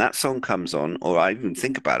Scorpions when that song comes on, or I even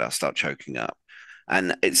think about it, I'll start choking up.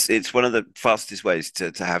 And it's one of the fastest ways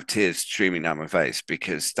to have tears streaming down my face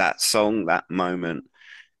because that song, that moment,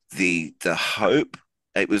 the hope.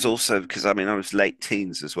 It was also because I mean I was late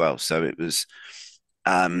teens as well, so it was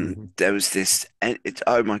Mhm. there was this.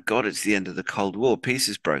 Oh my God, it's the end of the Cold War. Peace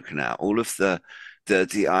is broken out. All of the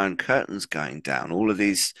Iron Curtains going down. All of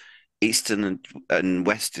these Eastern and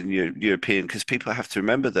Western European, because people have to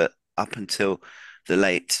remember that up until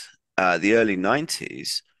the early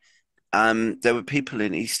 90s, there were people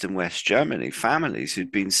in East and West Germany, families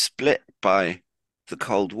who'd been split by the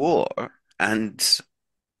Cold War, and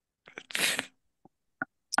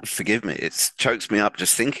forgive me, it chokes me up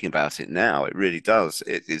just thinking about it now. It really does.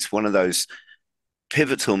 It's one of those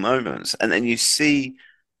pivotal moments, and then you see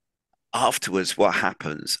afterwards what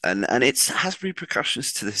happens, and it has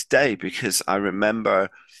repercussions to this day because I remember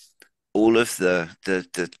all of the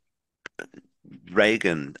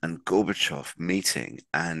Reagan and Gorbachev meeting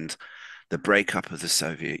and the breakup of the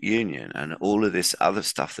Soviet Union and all of this other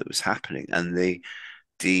stuff that was happening and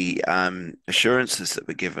the assurances that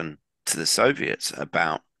were given to the Soviets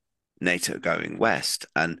about NATO going west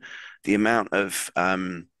and the amount of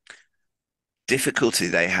difficulty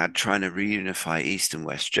they had trying to reunify East and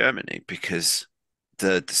West Germany because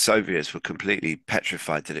the Soviets were completely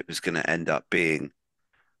petrified that it was going to end up being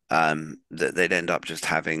that they'd end up just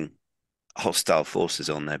having hostile forces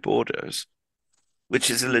on their borders, which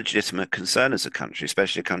is a legitimate concern as a country,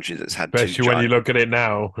 especially a country that's had two Especially when you giant. look at it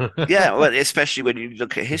now. Yeah, well, especially when you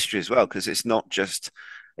look at history as well, because it's not just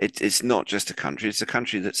a country; it's a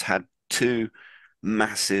country that's had two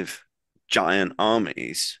massive, giant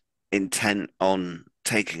armies intent on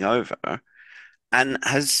taking over, and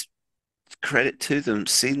has credit to them,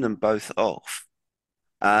 seen them both off.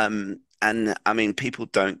 And I mean, people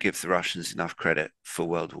don't give the Russians enough credit for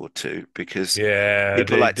World War II because Yeah,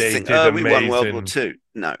 people like to they think, did oh, we won World War amazing. II.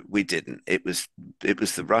 No, we didn't. It was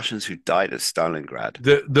the Russians who died at Stalingrad.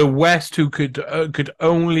 The West who could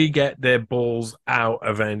only get their balls out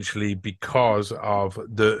eventually because of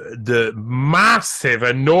the massive,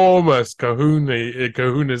 enormous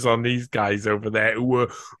kahunas on these guys over there who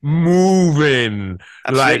were moving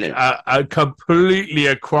like Absolutely. completely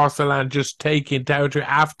across the land, just taking territory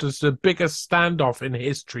after the biggest standoff in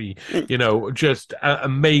history. Mm. You know, just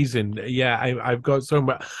amazing. Yeah, I've got so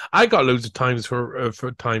much. I got loads of times for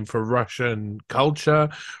Russian culture,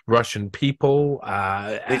 Russian people.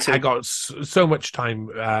 Me I too. got so much time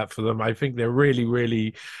for them. I think they're really,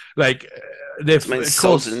 really like they're I mean, of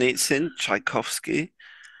course. Solzhenitsyn, Tchaikovsky,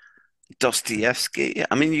 Dostoevsky.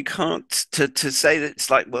 I mean, you can't to say that it's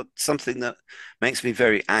like well something that makes me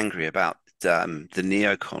very angry about the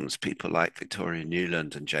neocons, people like Victoria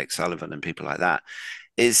Newland and Jake Sullivan and people like that,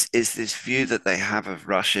 is this view that they have of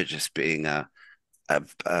Russia just being a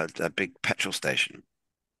big petrol station,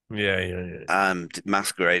 Yeah, yeah, yeah.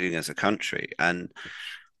 masquerading as a country. And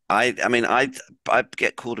I mean, I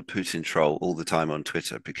get called a Putin troll all the time on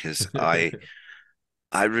Twitter because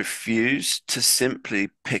I refuse to simply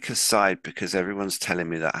pick a side because everyone's telling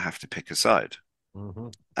me that I have to pick a side.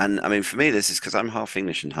 Mhm. And I mean, for me, this is because I'm half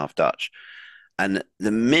English and half Dutch. And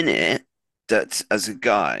the minute that, as a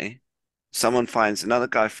guy, another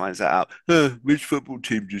guy finds that out, which football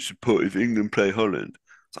team do you support if England play Holland?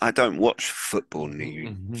 So I don't watch football,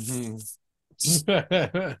 you.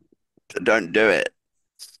 don't do it.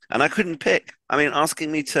 And I couldn't pick. I mean,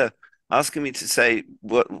 asking me to say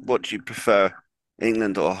what do you prefer,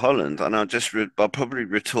 England or Holland, and I'll probably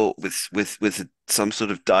retort with some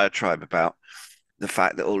sort of diatribe about the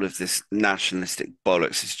fact that all of this nationalistic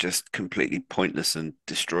bollocks is just completely pointless and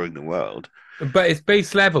destroying the world. But it's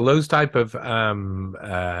base level. Those type of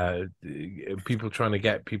people trying to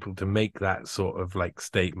get people to make that sort of like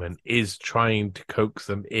statement is trying to coax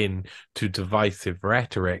them in to divisive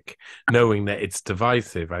rhetoric, knowing that it's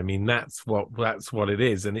divisive. I mean, that's what it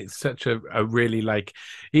is, and it's such a really like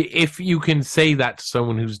if you can say that to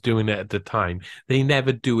someone who's doing it at the time, they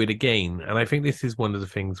never do it again. And I think this is one of the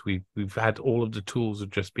things we've had all of the tools of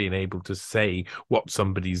just being able to say what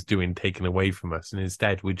somebody's doing taken away from us, and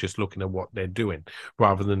instead we're just looking at what they're doing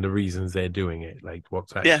rather than the reasons they're doing it, like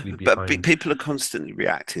what's Yeah, actually but behind. people are constantly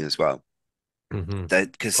reacting as well. Mm-hmm.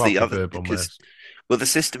 Because Proper verbal because mess. well, the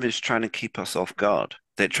system is trying to keep us off guard.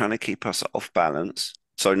 They're trying to keep us off balance.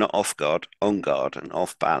 Sorry, not off guard, on guard and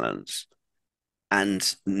off balance,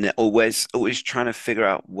 and always trying to figure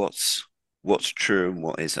out what's true and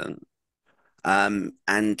what isn't.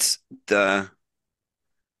 And the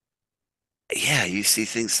yeah, you see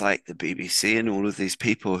things like the BBC and all of these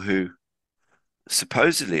people who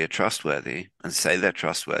supposedly are trustworthy and say they're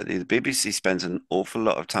trustworthy. The BBC spends an awful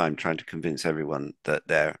lot of time trying to convince everyone that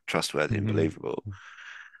they're trustworthy and Mm-hmm. believable.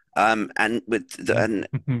 And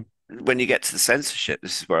when you get to the censorship,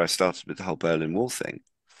 this is where I started with the whole Berlin Wall thing.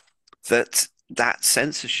 That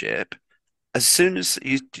censorship, as soon as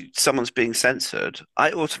someone's being censored,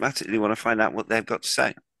 I automatically want to find out what they've got to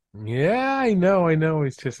say. Yeah, I know.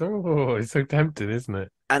 It's just it's so tempting, isn't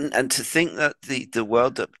it? And to think that the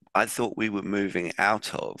world that I thought we were moving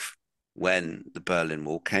out of when the Berlin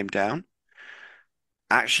Wall came down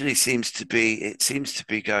actually seems to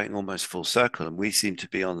be going almost full circle, and we seem to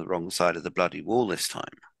be on the wrong side of the bloody wall this time.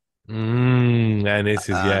 And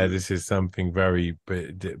Um, this is something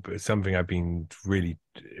but something I've been really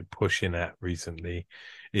pushing at recently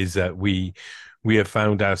is that we have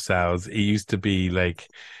found ourselves. It used to be like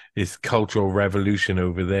this cultural revolution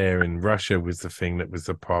over there in Russia was the thing that was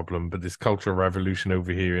the problem, but this cultural revolution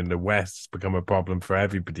over here in the West has become a problem for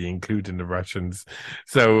everybody, including the Russians.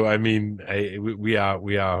 So I mean,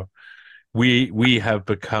 we have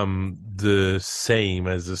become the same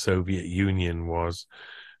as the Soviet Union was,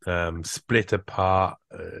 split apart,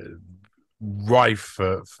 rife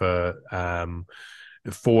for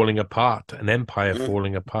falling apart, mm,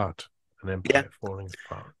 an yeah, empire falling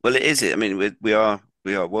apart. well, it is it. I mean, we are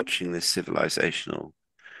watching this civilizational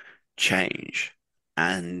change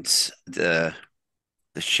and the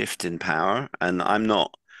shift in power, and I'm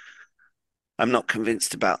not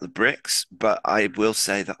convinced about the BRICS, but I will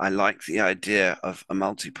say that I like the idea of a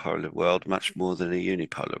multipolar world much more than a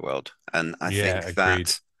unipolar world. And I Yeah, think agreed.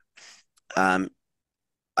 that um,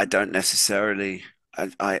 I don't necessarily,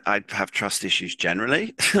 I have trust issues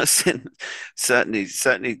generally,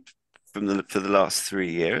 certainly for the last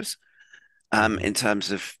 3 years, Mhm. in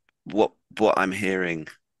terms of what I'm hearing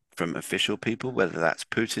from official people, whether that's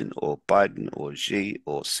Putin or Biden or Xi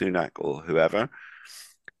or Sunak or whoever.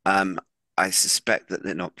 Um, I suspect that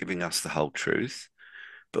they're not giving us the whole truth.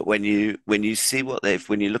 But when you see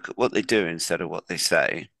when you look at what they do instead of what they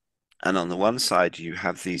say, and on the one side you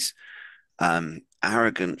have these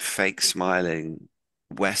arrogant, fake smiling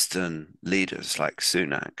Western leaders like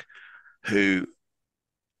Sunak, who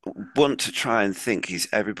want to try and think he's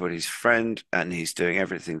everybody's friend and he's doing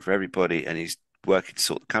everything for everybody and he's working to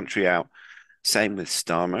sort the country out. Same with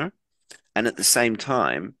Starmer. And at the same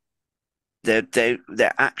time,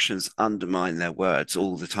 their actions undermine their words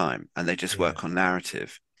all the time and they just Yeah. work on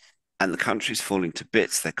narrative. And the country's falling to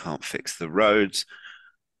bits. They can't fix the roads.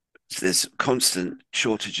 There's constant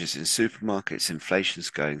shortages in supermarkets. Inflation's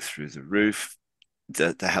going through the roof.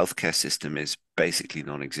 The healthcare system is basically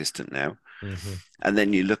non-existent now. Hmm. And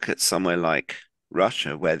then you look at somewhere like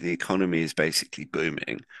Russia, where the economy is basically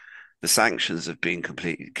booming. The sanctions have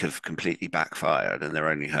completely backfired, and they're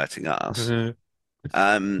only hurting us.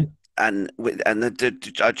 Um, I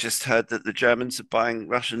just heard that the Germans are buying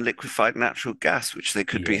Russian liquefied natural gas, which they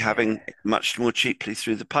could be Yeah. having much more cheaply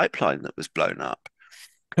through the pipeline that was blown up.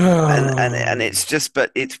 And Oh. it's just,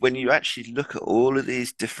 but it's when you actually look at all of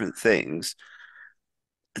these different things,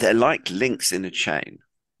 they're like links in a chain,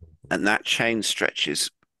 and that chain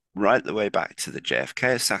stretches right the way back to the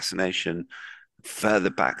JFK assassination, further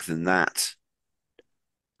back than that,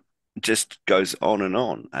 just goes on and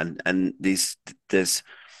on. And there's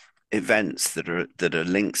events that are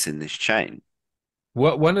links in this chain.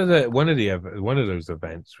 What one of those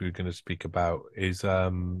events we're going to speak about is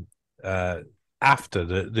uh after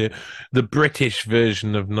the British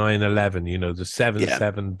version of 9/11, the seven Yeah.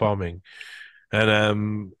 seven bombing.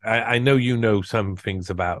 And I know you know some things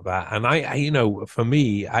about that. And for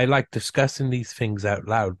me, I like discussing these things out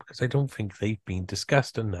loud because I don't think they've been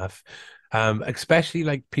discussed enough. Especially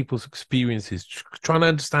like people's experiences, trying to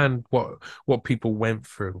understand what people went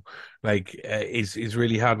through, is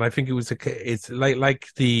really hard. And I think it's like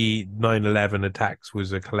the 9/11 attacks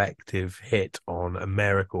was a collective hit on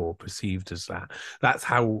America, or perceived as that. That's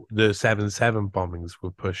how the 7/7 bombings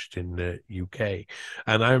were pushed in the UK.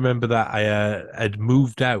 And I remember that I had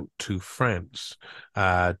moved out to France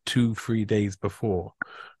 3 days before.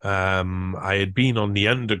 I had been on the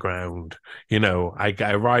underground. I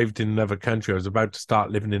arrived in another country. I was about to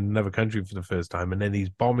start living in another country for the first time, and then these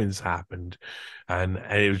bombings happened, and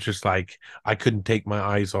it was just like I couldn't take my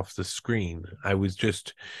eyes off the screen. I was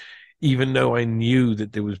just, even though I knew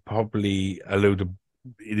that there was probably a load of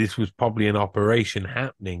this was probably an operation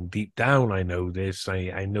happening deep down. I know this.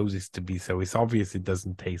 I know this to be so. It's obvious it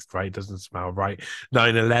doesn't taste right, it doesn't smell right.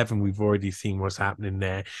 9/11, we've already seen what's happening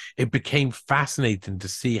there. It became fascinating to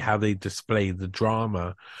see how they display the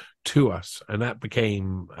drama to us, and that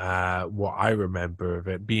became what I remember of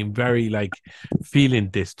it, being very like feeling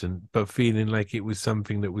distant, but feeling like it was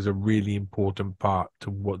something that was a really important part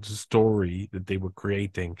to what the story that they were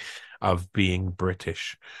creating of being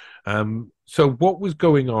British. So what was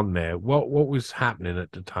going on there? What was happening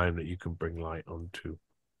at the time that you can bring light onto?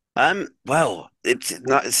 Well, it's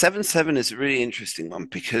not 7/7 is a really interesting one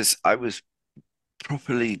because I was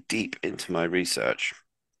properly deep into my research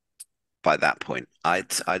by that point.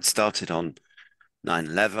 I'd started on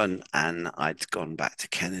 9/11 and I'd gone back to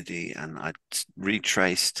Kennedy and I'd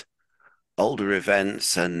retraced older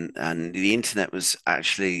events, and the internet was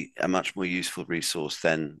actually a much more useful resource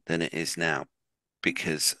than it is now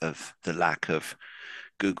because of the lack of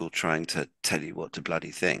Google trying to tell you what to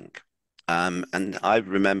bloody think. And I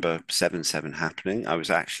remember 7/7 happening. I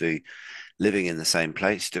was actually living in the same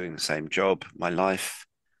place, doing the same job. My life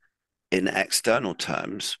in external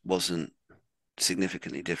terms wasn't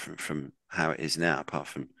significantly different from how it is now, apart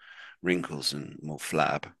from wrinkles and more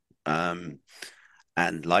flab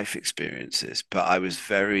and life experiences. But I was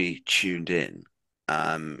very tuned in.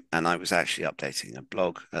 And I was actually updating a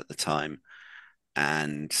blog at the time.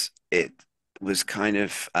 And it was kind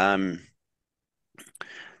of,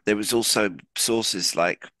 there was also sources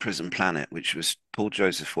like Prison Planet, which was Paul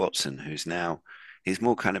Joseph Watson, he's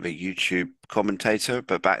more kind of a YouTube commentator,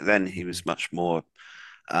 but back then he was much more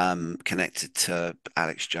connected to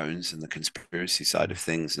Alex Jones and the conspiracy side of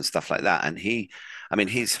things and stuff like that. And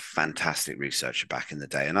he's a fantastic researcher back in the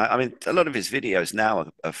day. And I mean, a lot of his videos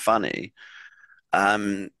now are funny.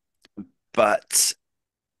 Um, but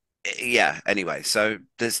yeah, anyway, so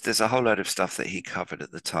there's a whole load of stuff that he covered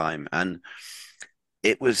at the time. And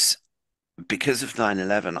it was because of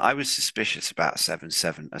 9/11, I was suspicious about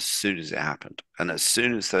 7/7 as soon as it happened. And as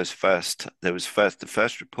soon as the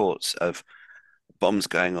first reports of bombs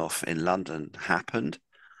going off in London happened,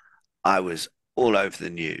 I was all over the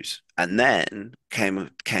news. And then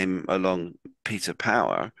came along Peter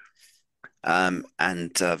Power and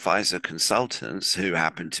Visor Consultants, who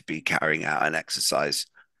happened to be carrying out an exercise,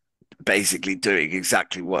 basically doing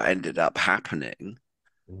exactly what ended up happening.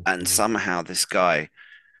 And Mhm. somehow this guy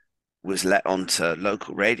was let onto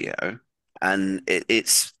local radio. And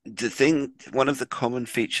it's the thing, one of the common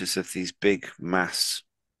features of these big mass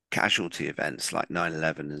casualty events like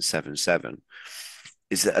 9/11 and 7/7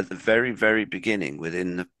 is that at the very, very beginning,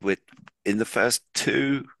 in the first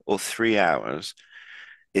 2 or 3 hours,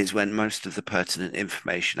 is when most of the pertinent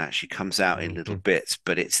information actually comes out in little Mhm. bits.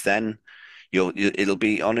 But it's then it'll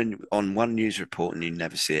be on one news report and you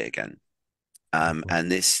never see it again. Mhm.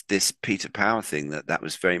 And this Peter Power thing, that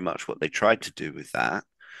was very much what they tried to do with that.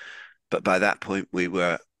 But by that point, we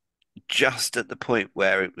were just at the point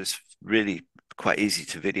where it was really quite easy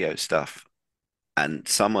to video stuff, and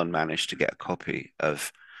someone managed to get a copy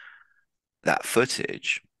of that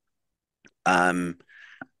footage. Um,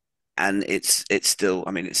 and it's still,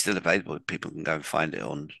 I mean, it's still available. People can go and find it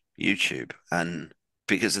on YouTube. And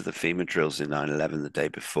because of the FEMA drills in 9/11 the day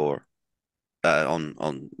before,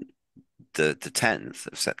 on the 10th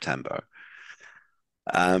of September,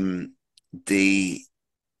 um, the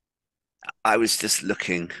I was just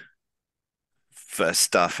looking for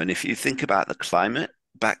stuff. And if you think about the climate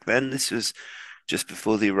back then, this was just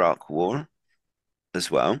before the Iraq War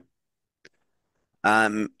as well.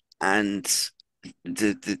 Um, and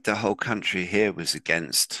the whole country here was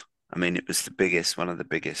against, I mean, it was one of the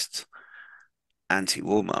biggest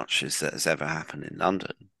anti-war marches that has ever happened in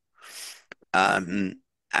London. And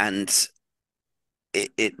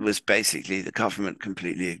it was basically the government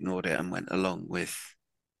completely ignored it and went along with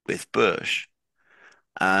Bush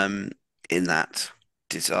um, in that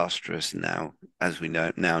disastrous now, as we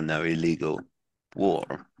know, illegal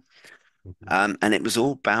war. Mhm. And it was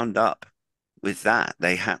all bound up with that.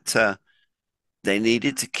 They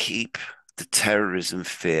needed to keep the terrorism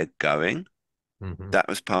fear going. Mhm. That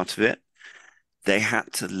was part of it. They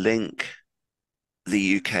had to link the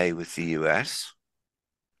UK with the US.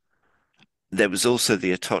 There was also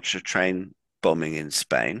the Atocha train bombing in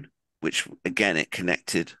Spain, which again, it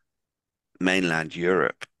connected mainland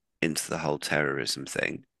Europe into the whole terrorism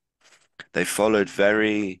thing. They followed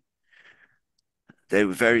they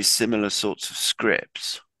were very similar sorts of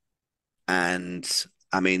scripts. And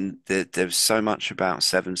I mean, there's so much about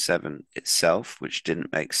 7/7 itself, which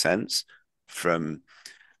didn't make sense from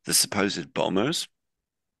the supposed bombers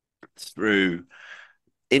through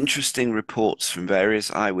interesting reports from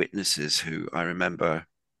various eyewitnesses who I remember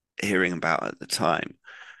hearing about at the time,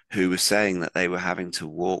 who were saying that they were having to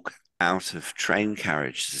walk out of train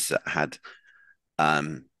carriages that had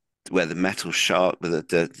um, where the metal shard, where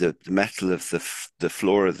the metal of the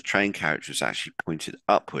floor of the train carriage was actually pointed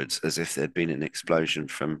upwards, as if there'd been an explosion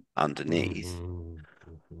from underneath. Mhm.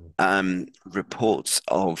 Mhm. Reports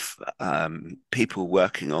of people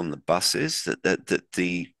working on the buses that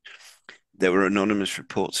there were anonymous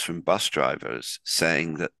reports from bus drivers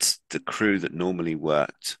saying that the crew that normally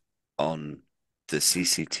worked on the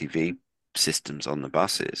CCTV systems on the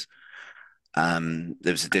buses, there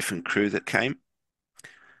was a different crew that came,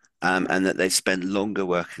 and that they spent longer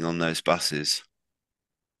working on those buses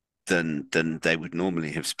than they would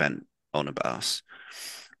normally have spent on a bus.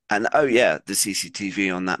 And oh yeah, the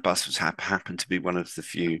CCTV on that bus was happened to be one of the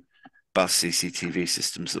few bus CCTV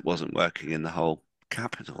systems that wasn't working in the whole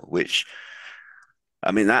capital, which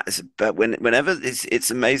I mean, that is, but whenever it's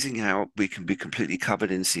amazing how we can be completely covered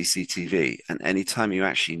in CCTV, and anytime you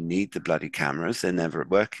actually need the bloody cameras, they're never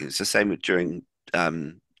working. It's the same with during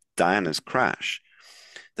Diana's crash,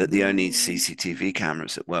 that the only CCTV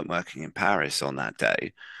cameras that weren't working in Paris on that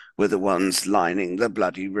day were the ones lining the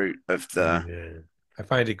bloody route of the. Yeah. I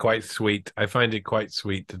find it quite sweet. I find it quite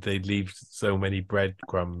sweet that they leave so many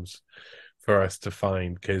breadcrumbs for us to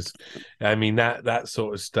find because I mean that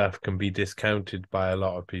sort of stuff can be discounted by a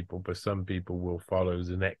lot of people, but some people will follow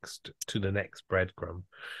the next breadcrumb.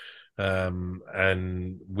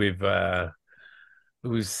 And with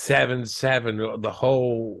 7/7,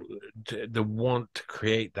 the want to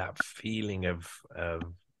create that feeling of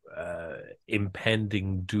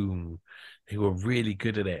impending doom. They were really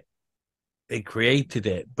good at it. They created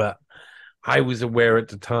it, but I was aware at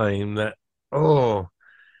the time that, oh,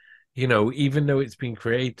 even though it's been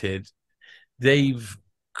created, they've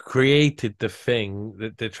created the thing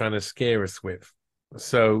that they're trying to scare us with.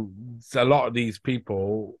 So a lot of these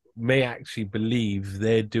people may actually believe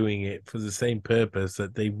they're doing it for the same purpose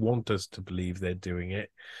that they want us to believe they're doing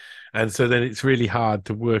it. And so then it's really hard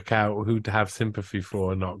to work out who to have sympathy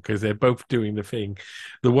for or not because they're both doing the thing.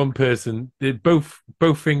 The one person, both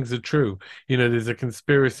things are true. There's a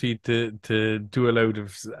conspiracy to do a load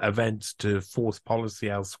of events to force policy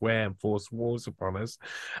elsewhere and force wars upon us,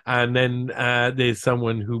 and then there's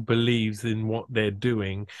someone who believes in what they're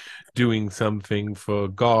doing something for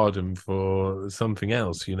God and for something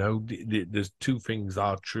else. There's two things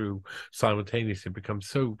are true simultaneously. It becomes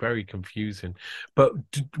so very confusing. But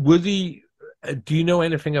do you know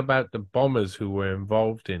anything about the bombers who were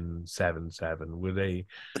involved in 7/7? Were they?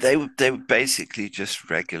 They were basically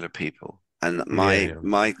just regular people, and Yeah, my yeah.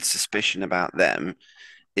 my suspicion about them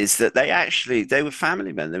is that they were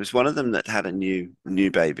family men. There was one of them that had a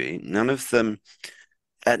new baby. None of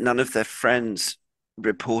their friends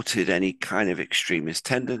reported any kind of extremist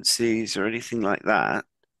tendencies or anything like that.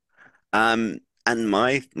 And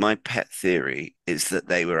my pet theory is that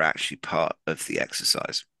they were actually part of the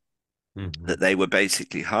exercise, Hmm. that they were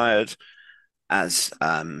basically hired as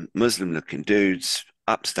Muslim-looking dudes,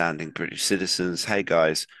 upstanding British citizens. Hey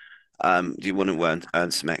guys, do you want to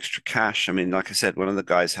earn some extra cash? I mean, like I said, one of the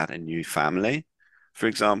guys had a new family, for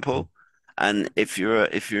example. And if you're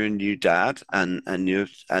a new dad and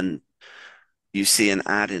you see an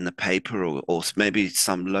ad in the paper or maybe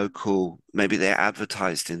some local, maybe they're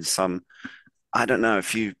advertised in some, I don't know, a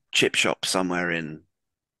few chip shops somewhere in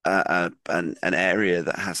an area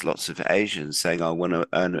that has lots of Asians saying, I want to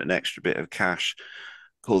earn an extra bit of cash.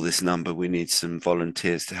 Call this number. We need some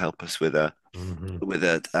volunteers to help us with Hmm.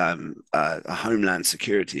 a homeland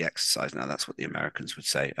security exercise. Now that's what the Americans would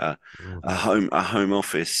say, Hmm. a home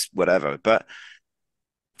office, whatever. But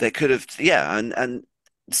they could have, yeah, and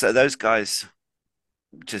so those guys.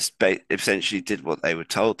 essentially did what they were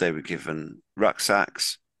told. They were given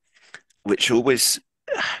rucksacks, which always,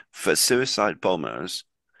 for suicide bombers,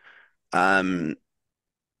 um,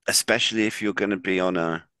 especially if you're going to be on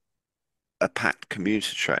a packed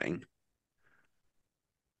commuter train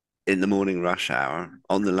in the morning rush hour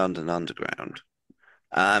on the London Underground,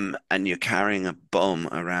 and you're carrying a bomb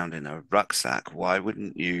around in a rucksack, why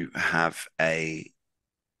wouldn't you have a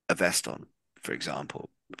vest on, for example?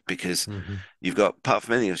 Because Hmm. you've got, apart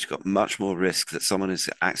from anything else, you've got much more risk that someone is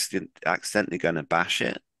accidentally going to bash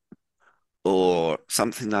it or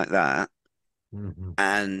something like that, Hmm.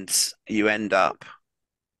 and you end up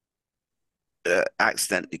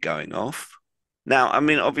accidentally going off. Now, I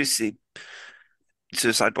mean, obviously,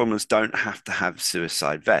 suicide bombers don't have to have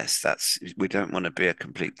suicide vests. We don't want to be a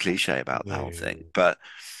complete cliche about the whole thing, No. but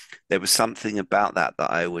there was something about that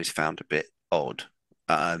that I always found a bit odd.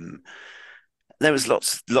 Um, there was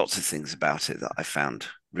lots of things about it that I found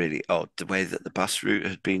really odd. The way that the bus route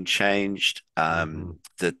had been changed, Hmm.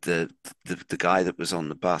 the guy that was on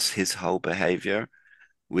the bus, his whole behavior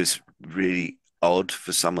was really odd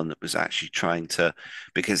for someone that was actually trying to,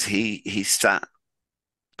 because he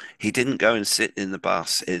didn't go and sit in the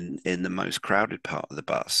bus in the most crowded part of the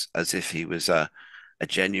bus as if he was a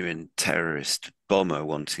genuine terrorist bomber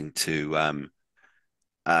wanting to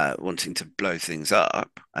blow things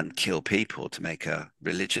up and kill people to make a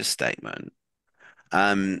religious statement.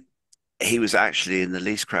 Um, he was actually in the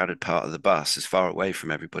least crowded part of the bus, as far away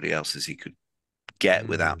from everybody else as he could get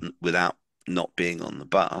Mm. without not being on the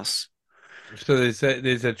bus. So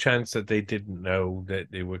there's a chance that they didn't know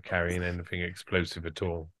that they were carrying anything explosive at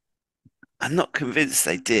all. I'm not convinced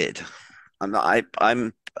they did. I'm not, I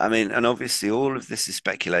mean, and obviously all of this is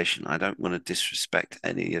speculation. I don't want to disrespect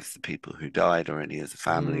any of the people who died or any of the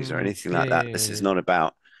families or Mm, anything yeah, like that. yeah, This is yeah. not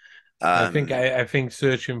about, um, I think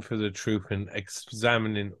searching for the truth and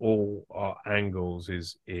examining all our angles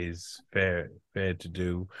is fair to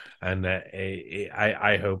do, and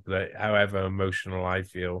I hope that however emotional I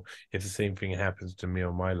feel, if the same thing happens to me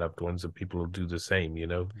or my loved ones, that people will do the same. You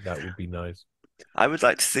know, that would be nice. I would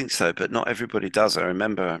like to think so, but not everybody does. I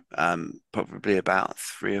remember, probably about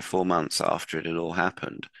 3 or 4 months after it had all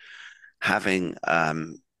happened, having,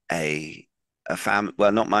 a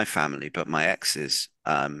well, not my family, but my ex's,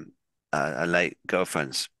 a late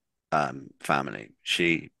girlfriend's family.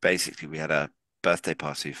 She basically, we had a birthday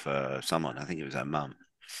party for someone. I think it was her mum,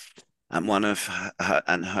 and one of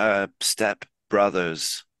her step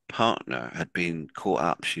brother's partner had been caught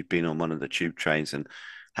up. She'd been on one of the tube trains and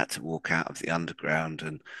had to walk out of the underground.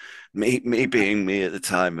 And me being me at the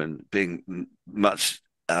time and being much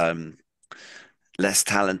less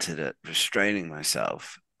talented at restraining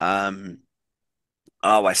myself.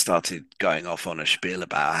 I started going off on a spiel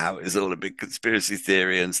about how it was all a big conspiracy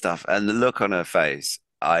theory and stuff. And the look on her face,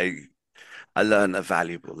 I learned a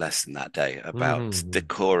valuable lesson that day about Hmm.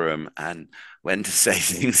 decorum and when to say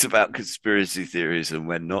things about conspiracy theories and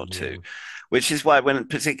when not to. Yeah, Which is why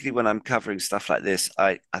particularly when I'm covering stuff like this,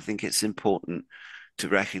 I think it's important to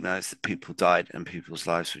recognize that people died and people's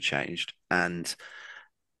lives were changed. And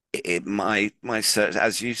my search,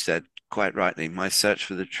 as you said quite rightly, my search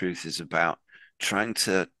for the truth is about trying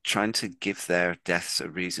to give their deaths a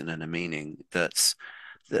reason and a meaning that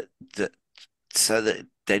that so that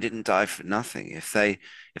they didn't die for nothing. If they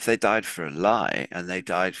died for a lie and they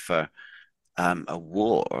died for a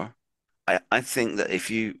war, I think that if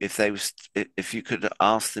you could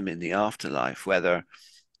ask them in the afterlife whether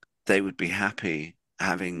they would be happy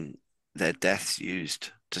having their deaths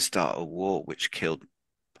used to start a war which killed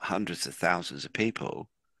hundreds of thousands of people,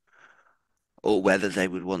 or whether they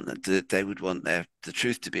would want the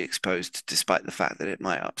truth to be exposed despite the fact that it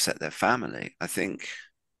might upset their family. I think,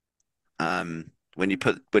 when you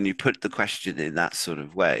put the question in that sort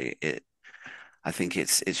of way, I think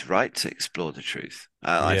it's right to explore the truth.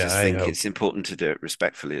 I yeah. just I think hope. it's important to do it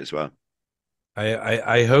respectfully as well.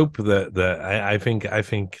 I hope that I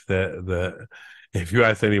think that if you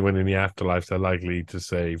ask anyone in the afterlife, they're likely to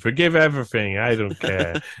say, "Forgive everything. I don't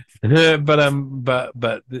care."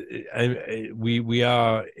 But we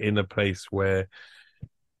are in a place where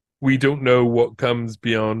we don't know what comes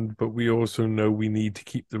beyond, but we also know we need to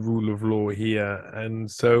keep the rule of law here, and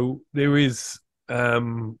so there is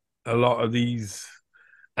a lot of these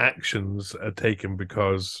actions are taken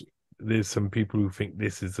because there's some people who think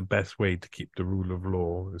this is the best way to keep the rule of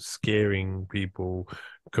law, scaring people,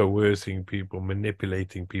 coercing people,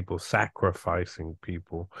 manipulating people, sacrificing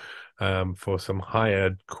people for some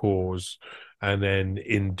higher cause. And then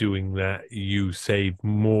in doing that, you save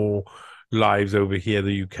more lives over here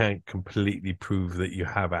that you can't completely prove that you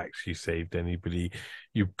have actually saved anybody.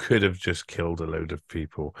 You could have just killed a load of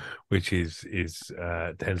people, which is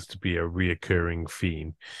tends to be a reoccurring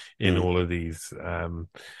theme in all of these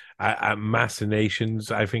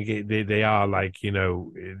machinations. I think they are like,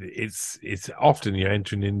 it's often you're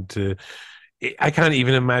entering into. I can't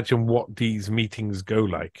even imagine what these meetings go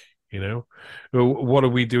like. Well, what are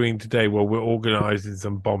we doing today? Well, we're organizing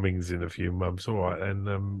some bombings in a few months. All right,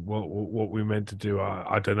 and what we meant to do,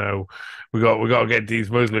 I don't know. We got to get these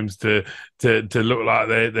Muslims to look like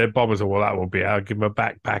they're bombers. Or well, that will be. I'll give them a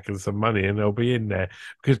backpack and some money, and they'll be in there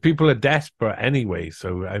because people are desperate anyway.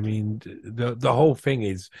 So I mean, the whole thing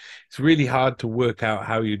is it's really hard to work out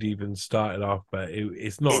how you'd even start it off, but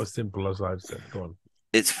it's not as simple as I've said. Go on.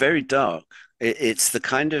 It's very dark. It's the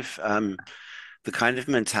kind of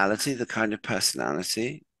mentality, the kind of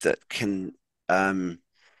personality um,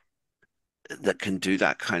 that can do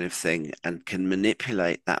that kind of thing and can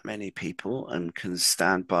manipulate that many people and can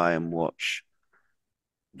stand by and watch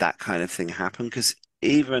that kind of thing happen. Because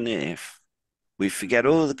even if we forget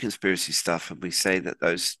all the conspiracy stuff and we say that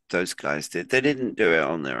those guys they didn't do it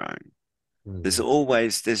on their own. There's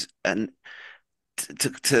always this, and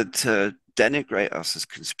to denigrate us as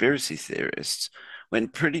conspiracy theorists when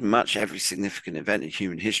pretty much every significant event in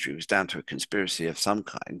human history was down to a conspiracy of some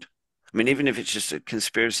kind. I mean, even if it's just a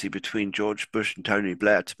conspiracy between George Bush and Tony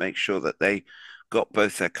Blair to make sure that they got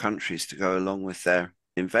both their countries to go along with their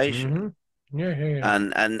invasion. Yeah.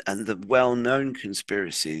 And the well-known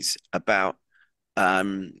conspiracies about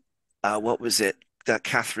what was it, that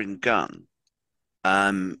Catherine Gunn,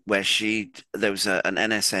 where there was an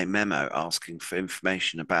NSA memo asking for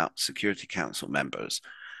information about Security Council members,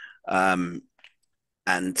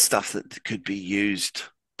 and stuff that could be used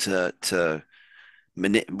to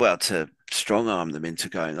strong arm them into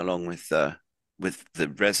going along with the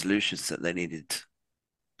resolutions that they needed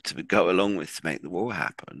to go along with to make the war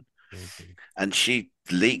happen. And she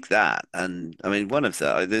leaked that. And I mean,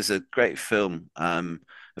 there's a great film,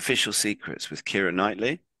 Official Secrets, with Keira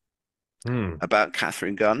Knightley about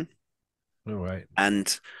Catherine Gunn. All right.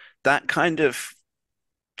 And that kind of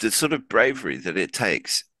the sort of bravery that it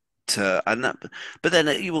takes but then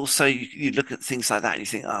you look at things like that and you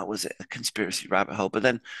think, oh, was it a conspiracy rabbit hole? But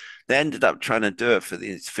then they ended up trying to do it for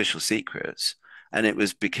the Official Secrets, and it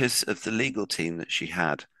was because of the legal team that she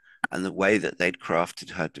had and the way that they'd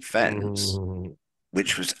crafted her defense,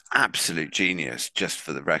 which was absolute genius, just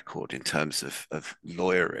for the record, in terms of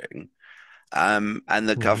lawyering. And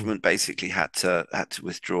the government basically had to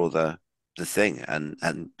withdraw the thing,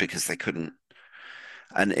 and because they couldn't,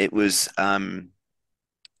 and it was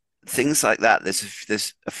things like that.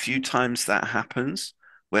 There's a few times that happens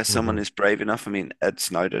where someone is brave enough. I mean, Ed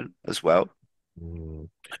Snowden as well. I'm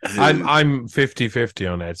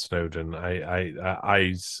 50-50 on Ed Snowden.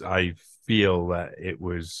 I feel that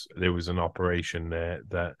there was an operation there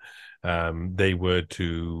that they were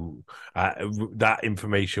to that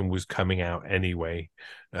information was coming out anyway,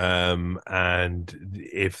 and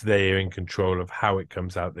if they're in control of how it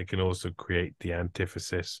comes out, they can also create the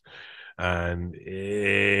antithesis. And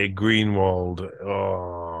Greenwald,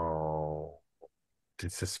 oh,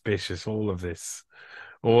 it's suspicious. All of this,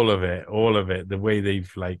 all of it. The way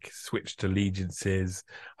they've like switched allegiances.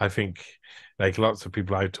 I think like lots of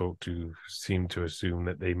people I talk to seem to assume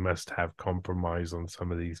that they must have compromise on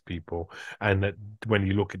some of these people, and that when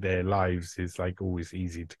you look at their lives, it's like always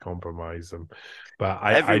easy to compromise them. But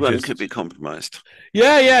everyone could be compromised.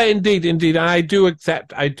 Yeah, indeed. And I do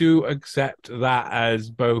accept that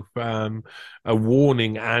as both a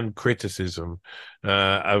warning and criticism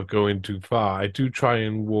of going too far. I do try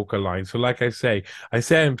and walk a line. So like I say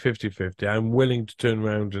I'm 50-50. I'm willing to turn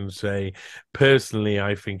around and say, personally,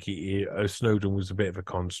 I think Snowden was a bit of a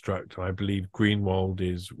construct. And I believe Greenwald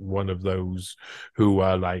is one of those who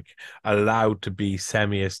are like allowed to be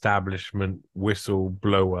semi-establishment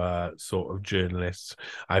whistleblower sort of journalists.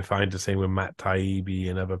 I find the same with Matt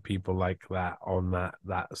Taibbi and other people like that on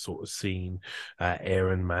that sort of scene,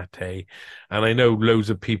 Aaron Mate. And I know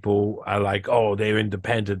loads of people are like, oh, they're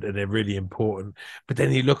independent and they're really important. But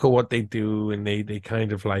then you look at what they do and they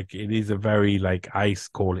kind of like, it is a very like, I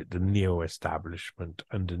call it the neo-establishment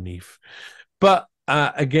underneath. But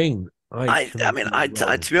again, to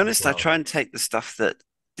be honest, well. I try and take the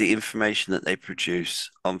information that they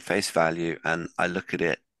produce on face value, and I look at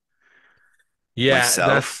it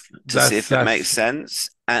myself to see if it makes sense.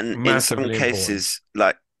 And in some cases,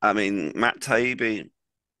 like, I mean, Matt Taibbi,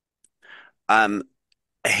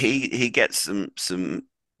 he gets some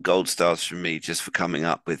gold stars from me just for coming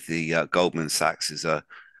up with the Goldman Sachs is a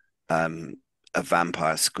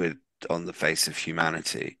vampire squid on the face of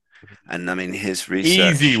humanity. And I mean, his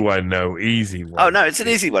Easy research. one, no, easy Oh one. no, it's an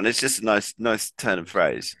easy one. It's just a nice turn of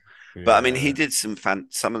phrase. But I mean, he Yeah. did some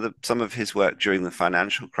of his work during the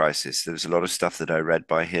financial crisis. There was a lot of stuff that I read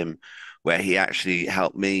by him where he actually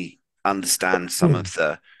helped me understand some of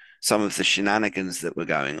the shenanigans that were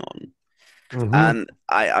going on. Mm-hmm. And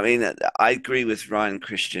I mean, I agree with Ryan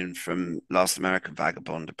Christian from Last American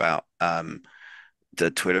Vagabond about the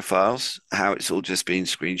Twitter files, how it's all just been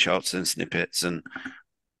screenshots and snippets, and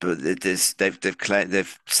but they've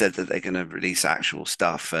said that they're going to release actual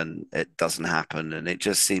stuff, and it doesn't happen, and it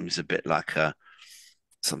just seems a bit like a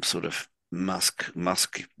some sort of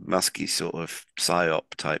musky sort of psyop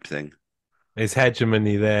type thing. His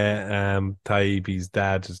hegemony there. Taibbi's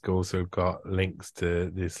dad has also got links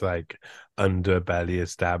to this like underbelly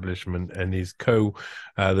establishment, and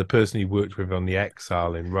the person he worked with on the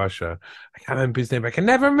Exile in Russia. I can't remember his name. I can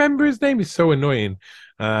never remember his name. He's so annoying.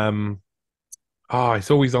 Um, oh,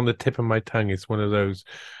 it's always on the tip of my tongue. It's one of those.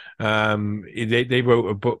 They wrote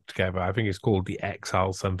a book together. I think it's called The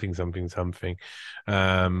Exile something something something.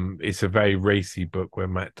 It's a very racy book where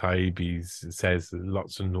Matt Taibbi says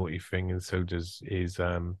lots of naughty things, and so does his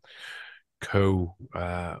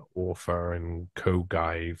co-author and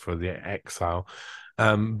co-guy for The Exile.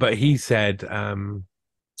 But he said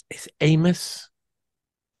it's Amos.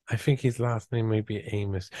 I think his last name may be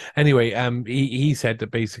Amos. Anyway, he said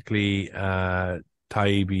that basically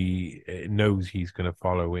Taibbi knows he's going to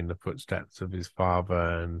follow in the footsteps of his father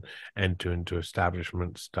and enter into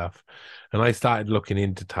establishment stuff. And I started looking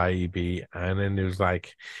into Taibbi, and then it was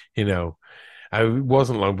like, you know, it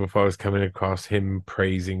wasn't long before I was coming across him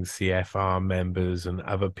praising CFR members and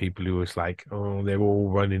other people who was like, oh, they're all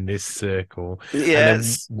running this circle. And then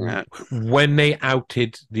Yes, yeah. when they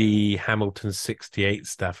outed the Hamilton 68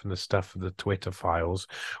 stuff and the stuff of the Twitter files,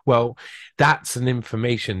 well, that's an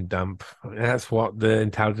information dump. That's what the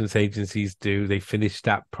intelligence agencies do. They finish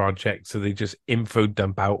that project, so they just info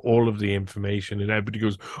dump out all of the information, and everybody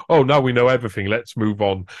goes, oh, now we know everything. Let's move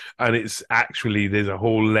on. And it's actually, there's a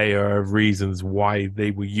whole layer of reasons why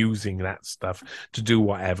they were using that stuff to do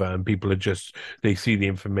whatever, and people are just, they see the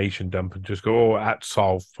information dump and just go, oh, that's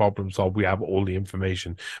solved, problem solved, we have all the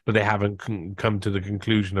information, but they haven't come to the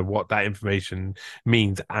conclusion of what that information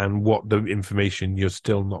means and what the information you're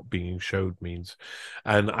still not being showed means.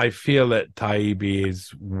 And I feel that Taibbi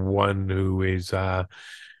is one who is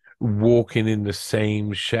walking in the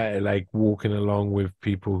same like walking along with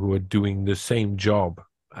people who are doing the same job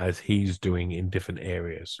as he's doing in different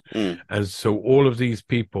areas. Mm, And so all of these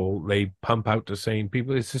people, they pump out the same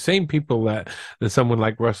people. It's the same people that someone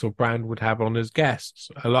like Russell Brand would have on as guests.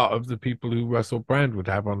 A lot of the people who Russell Brand would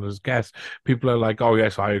have on as guests, people are like, oh,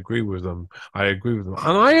 yes, I agree with them. I agree with them.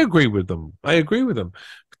 And I agree with them. I agree with them.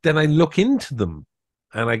 But then I look into them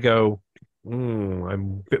and I go,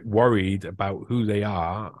 I'm a bit worried about who they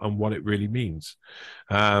are and what it really means,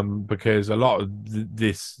 because a lot of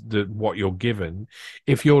what you're given,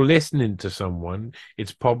 if you're listening to someone,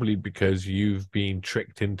 it's probably because you've been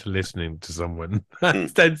tricked into listening to someone. That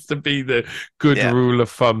mm, tends to be the good yeah. rule of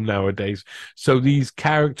thumb nowadays. So these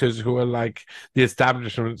characters who are like, the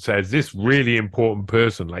establishment says this really important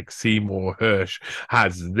person, like Seymour Hirsch,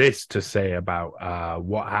 has this to say about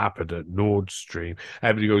what happened at Nord Stream.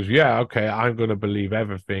 Everybody goes, yeah, okay, I'm going to believe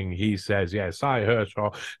everything he says. Yes, I heard.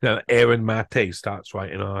 Or Aaron Mate starts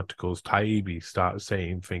writing articles. Taibbi starts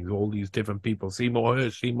saying things. All these different people. Seymour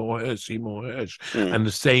Hirsch, Seymour Hirsch, Seymour Hirsch, Mm. and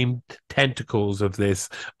the same tentacles of this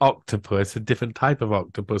octopus, a different type of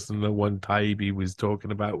octopus than the one Taibbi was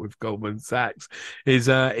talking about with Goldman Sachs, is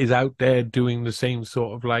out there doing the same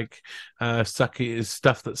sort of like sucky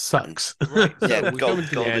stuff that sucks. Right. So Yeah, we're coming to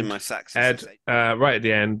the gold in end. my sacks, as they Ed, say. right at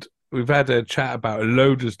the end, we've had a chat about a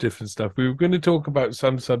load of different stuff. We were going to talk about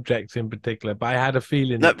some subjects in particular, but I had a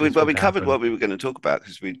feeling No, that this well, would we covered happen. what we were going to talk about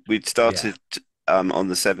because we'd Yeah. started on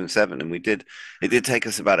the 7-7, and it did take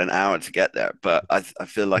us about an hour to get there, but I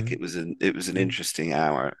feel like it was an interesting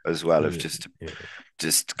hour as well of Yeah. Yeah.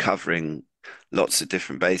 just covering lots of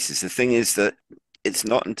different bases. The thing is that it's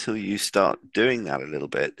not until you start doing that a little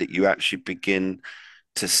bit that you actually begin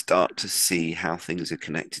to start to see how things are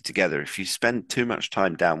connected together. If you spend too much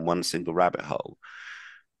time down one single rabbit hole,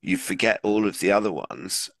 you forget all of the other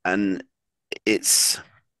ones, and it's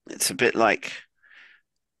it's a bit like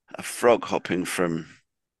a frog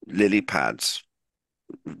lily pads,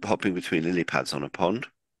 hopping between lily pads on a pond,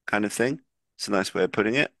 kind of thing. It's a nice way of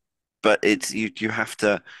putting it, but it's you have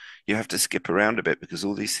to skip around a bit because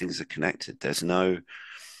all these things are connected. There's no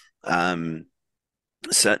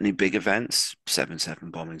certainly big events,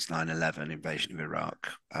 7/7 bombings, 9/11, invasion of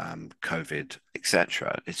Iraq, COVID,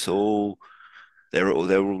 etc. It's all they're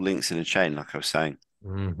all links in a chain, like I was saying.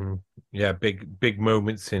 Hmm. Yeah, big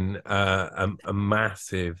moments in a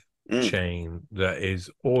massive Mm. chain that is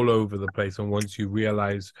all over the place. And once you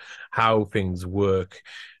realize how things work,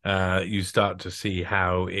 you start to see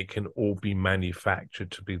how it can all be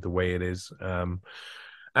manufactured to be the way it is.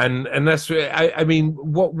 And that's I mean,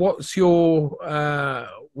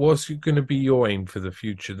 what's going to be your aim for the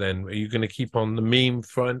future then? Are you going to keep on the meme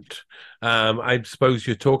front? I suppose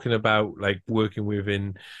you're talking about like working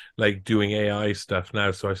within like doing AI stuff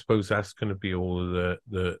now, so I suppose that's going to be all of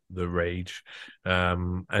the rage,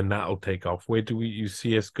 and that'll take off. Where do you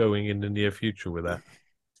see us going in the near future with that?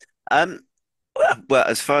 Um, well,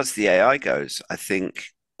 as far as the AI goes, I think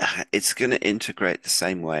it's going to integrate the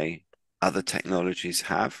same way other technologies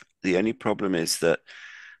have. The only problem is that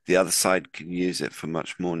the other side can use it for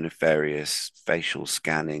much more nefarious facial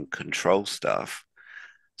scanning control stuff.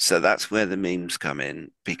 So that's where the memes come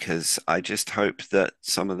in, because I just hope that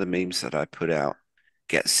some of the memes that I put out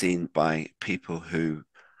get seen by people who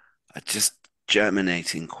are just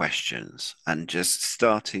germinating questions and just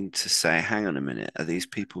starting to say, hang on a minute, are these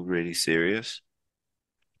people really serious?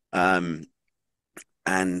 Um,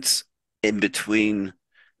 and in between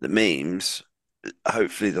the memes,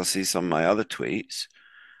 hopefully they'll see some of my other tweets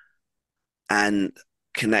and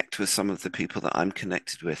connect with some of the people that I'm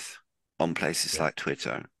connected with on places Yeah. like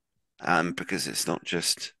Twitter. Because it's not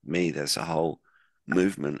just me, there's a whole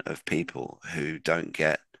movement of people who don't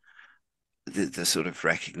get the sort of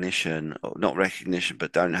recognition, or not recognition,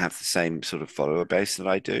 but don't have the same sort of follower base that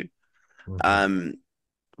I do. Hmm. Um,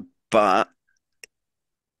 but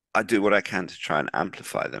I do what I can to try and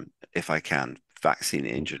amplify them if I can. Vaccine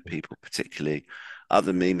injured people, particularly.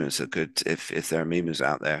 Other memers are good if there are memers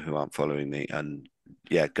out there who aren't following me, and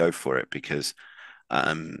yeah, go for it, because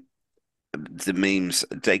um, the memes,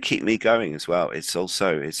 they keep me going as well. It's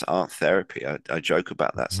art therapy. I joke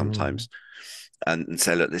about that Hmm. sometimes, and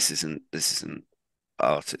say, look, this isn't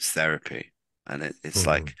art, it's therapy. And it's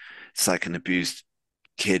Hmm. like an abused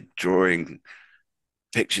kid drawing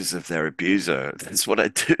pictures of their abuser. That's what I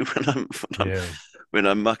do Yeah. when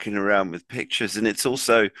I'm mucking around with pictures. And it's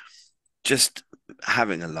also just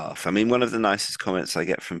having a laugh. I mean, one of the nicest comments I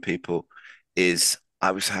get from people is,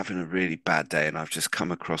 I was having a really bad day and I've just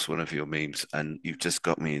come across one of your memes and you've just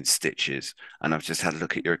got me in stitches. And I've just had a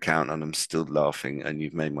look at your account and I'm still laughing and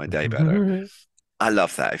you've made my day better. I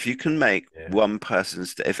love that. If you can make Yeah. one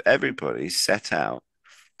person's day, if everybody set out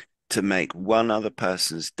to make one other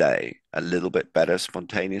person's day a little bit better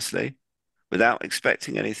spontaneously, without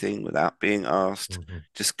expecting anything, without being asked, Hmm.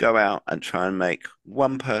 just go out and try and make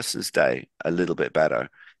one person's day a little bit better.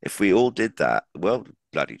 If we all did that, the world would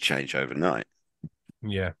bloody change overnight.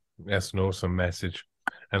 Yeah, that's an awesome message.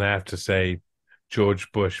 And I have to say,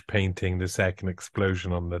 George Bush painting the second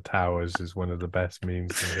explosion on the towers is one of the best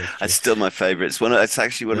memes in It's history. still my favorite. It's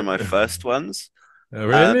actually one of my first ones. Um,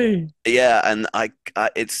 Really? yeah, and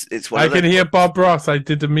it's one I of those. can hear Bob Ross. I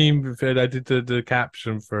did the meme for it. I did the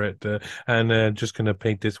caption for it, and just gonna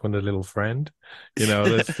paint this one a little friend.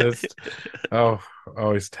 That's just oh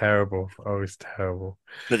it's terrible. Oh, it's terrible.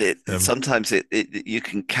 But Um. sometimes you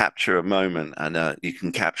can capture a moment, and you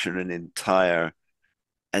can capture an entire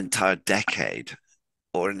decade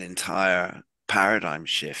or an entire paradigm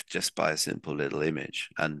shift just by a simple little image.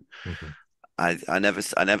 And Mhm. I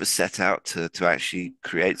never set out to actually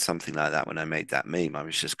create something like that when I made that meme. I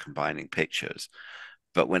was just combining pictures.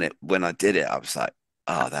 But when I did it, I was like,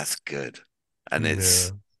 oh, that's good. And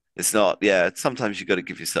Yeah. it's not, yeah, sometimes you got to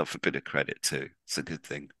give yourself a bit of credit too. It's a good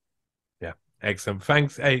thing. Yeah. Excellent.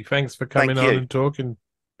 Thanks. Hey, thanks for coming Thank on you. and talking.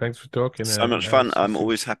 Thanks for talking. So much fun. I'm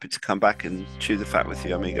always happy to come back and chew the fat with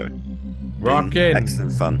you, amigo. Been Rockin'.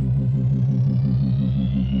 excellent fun.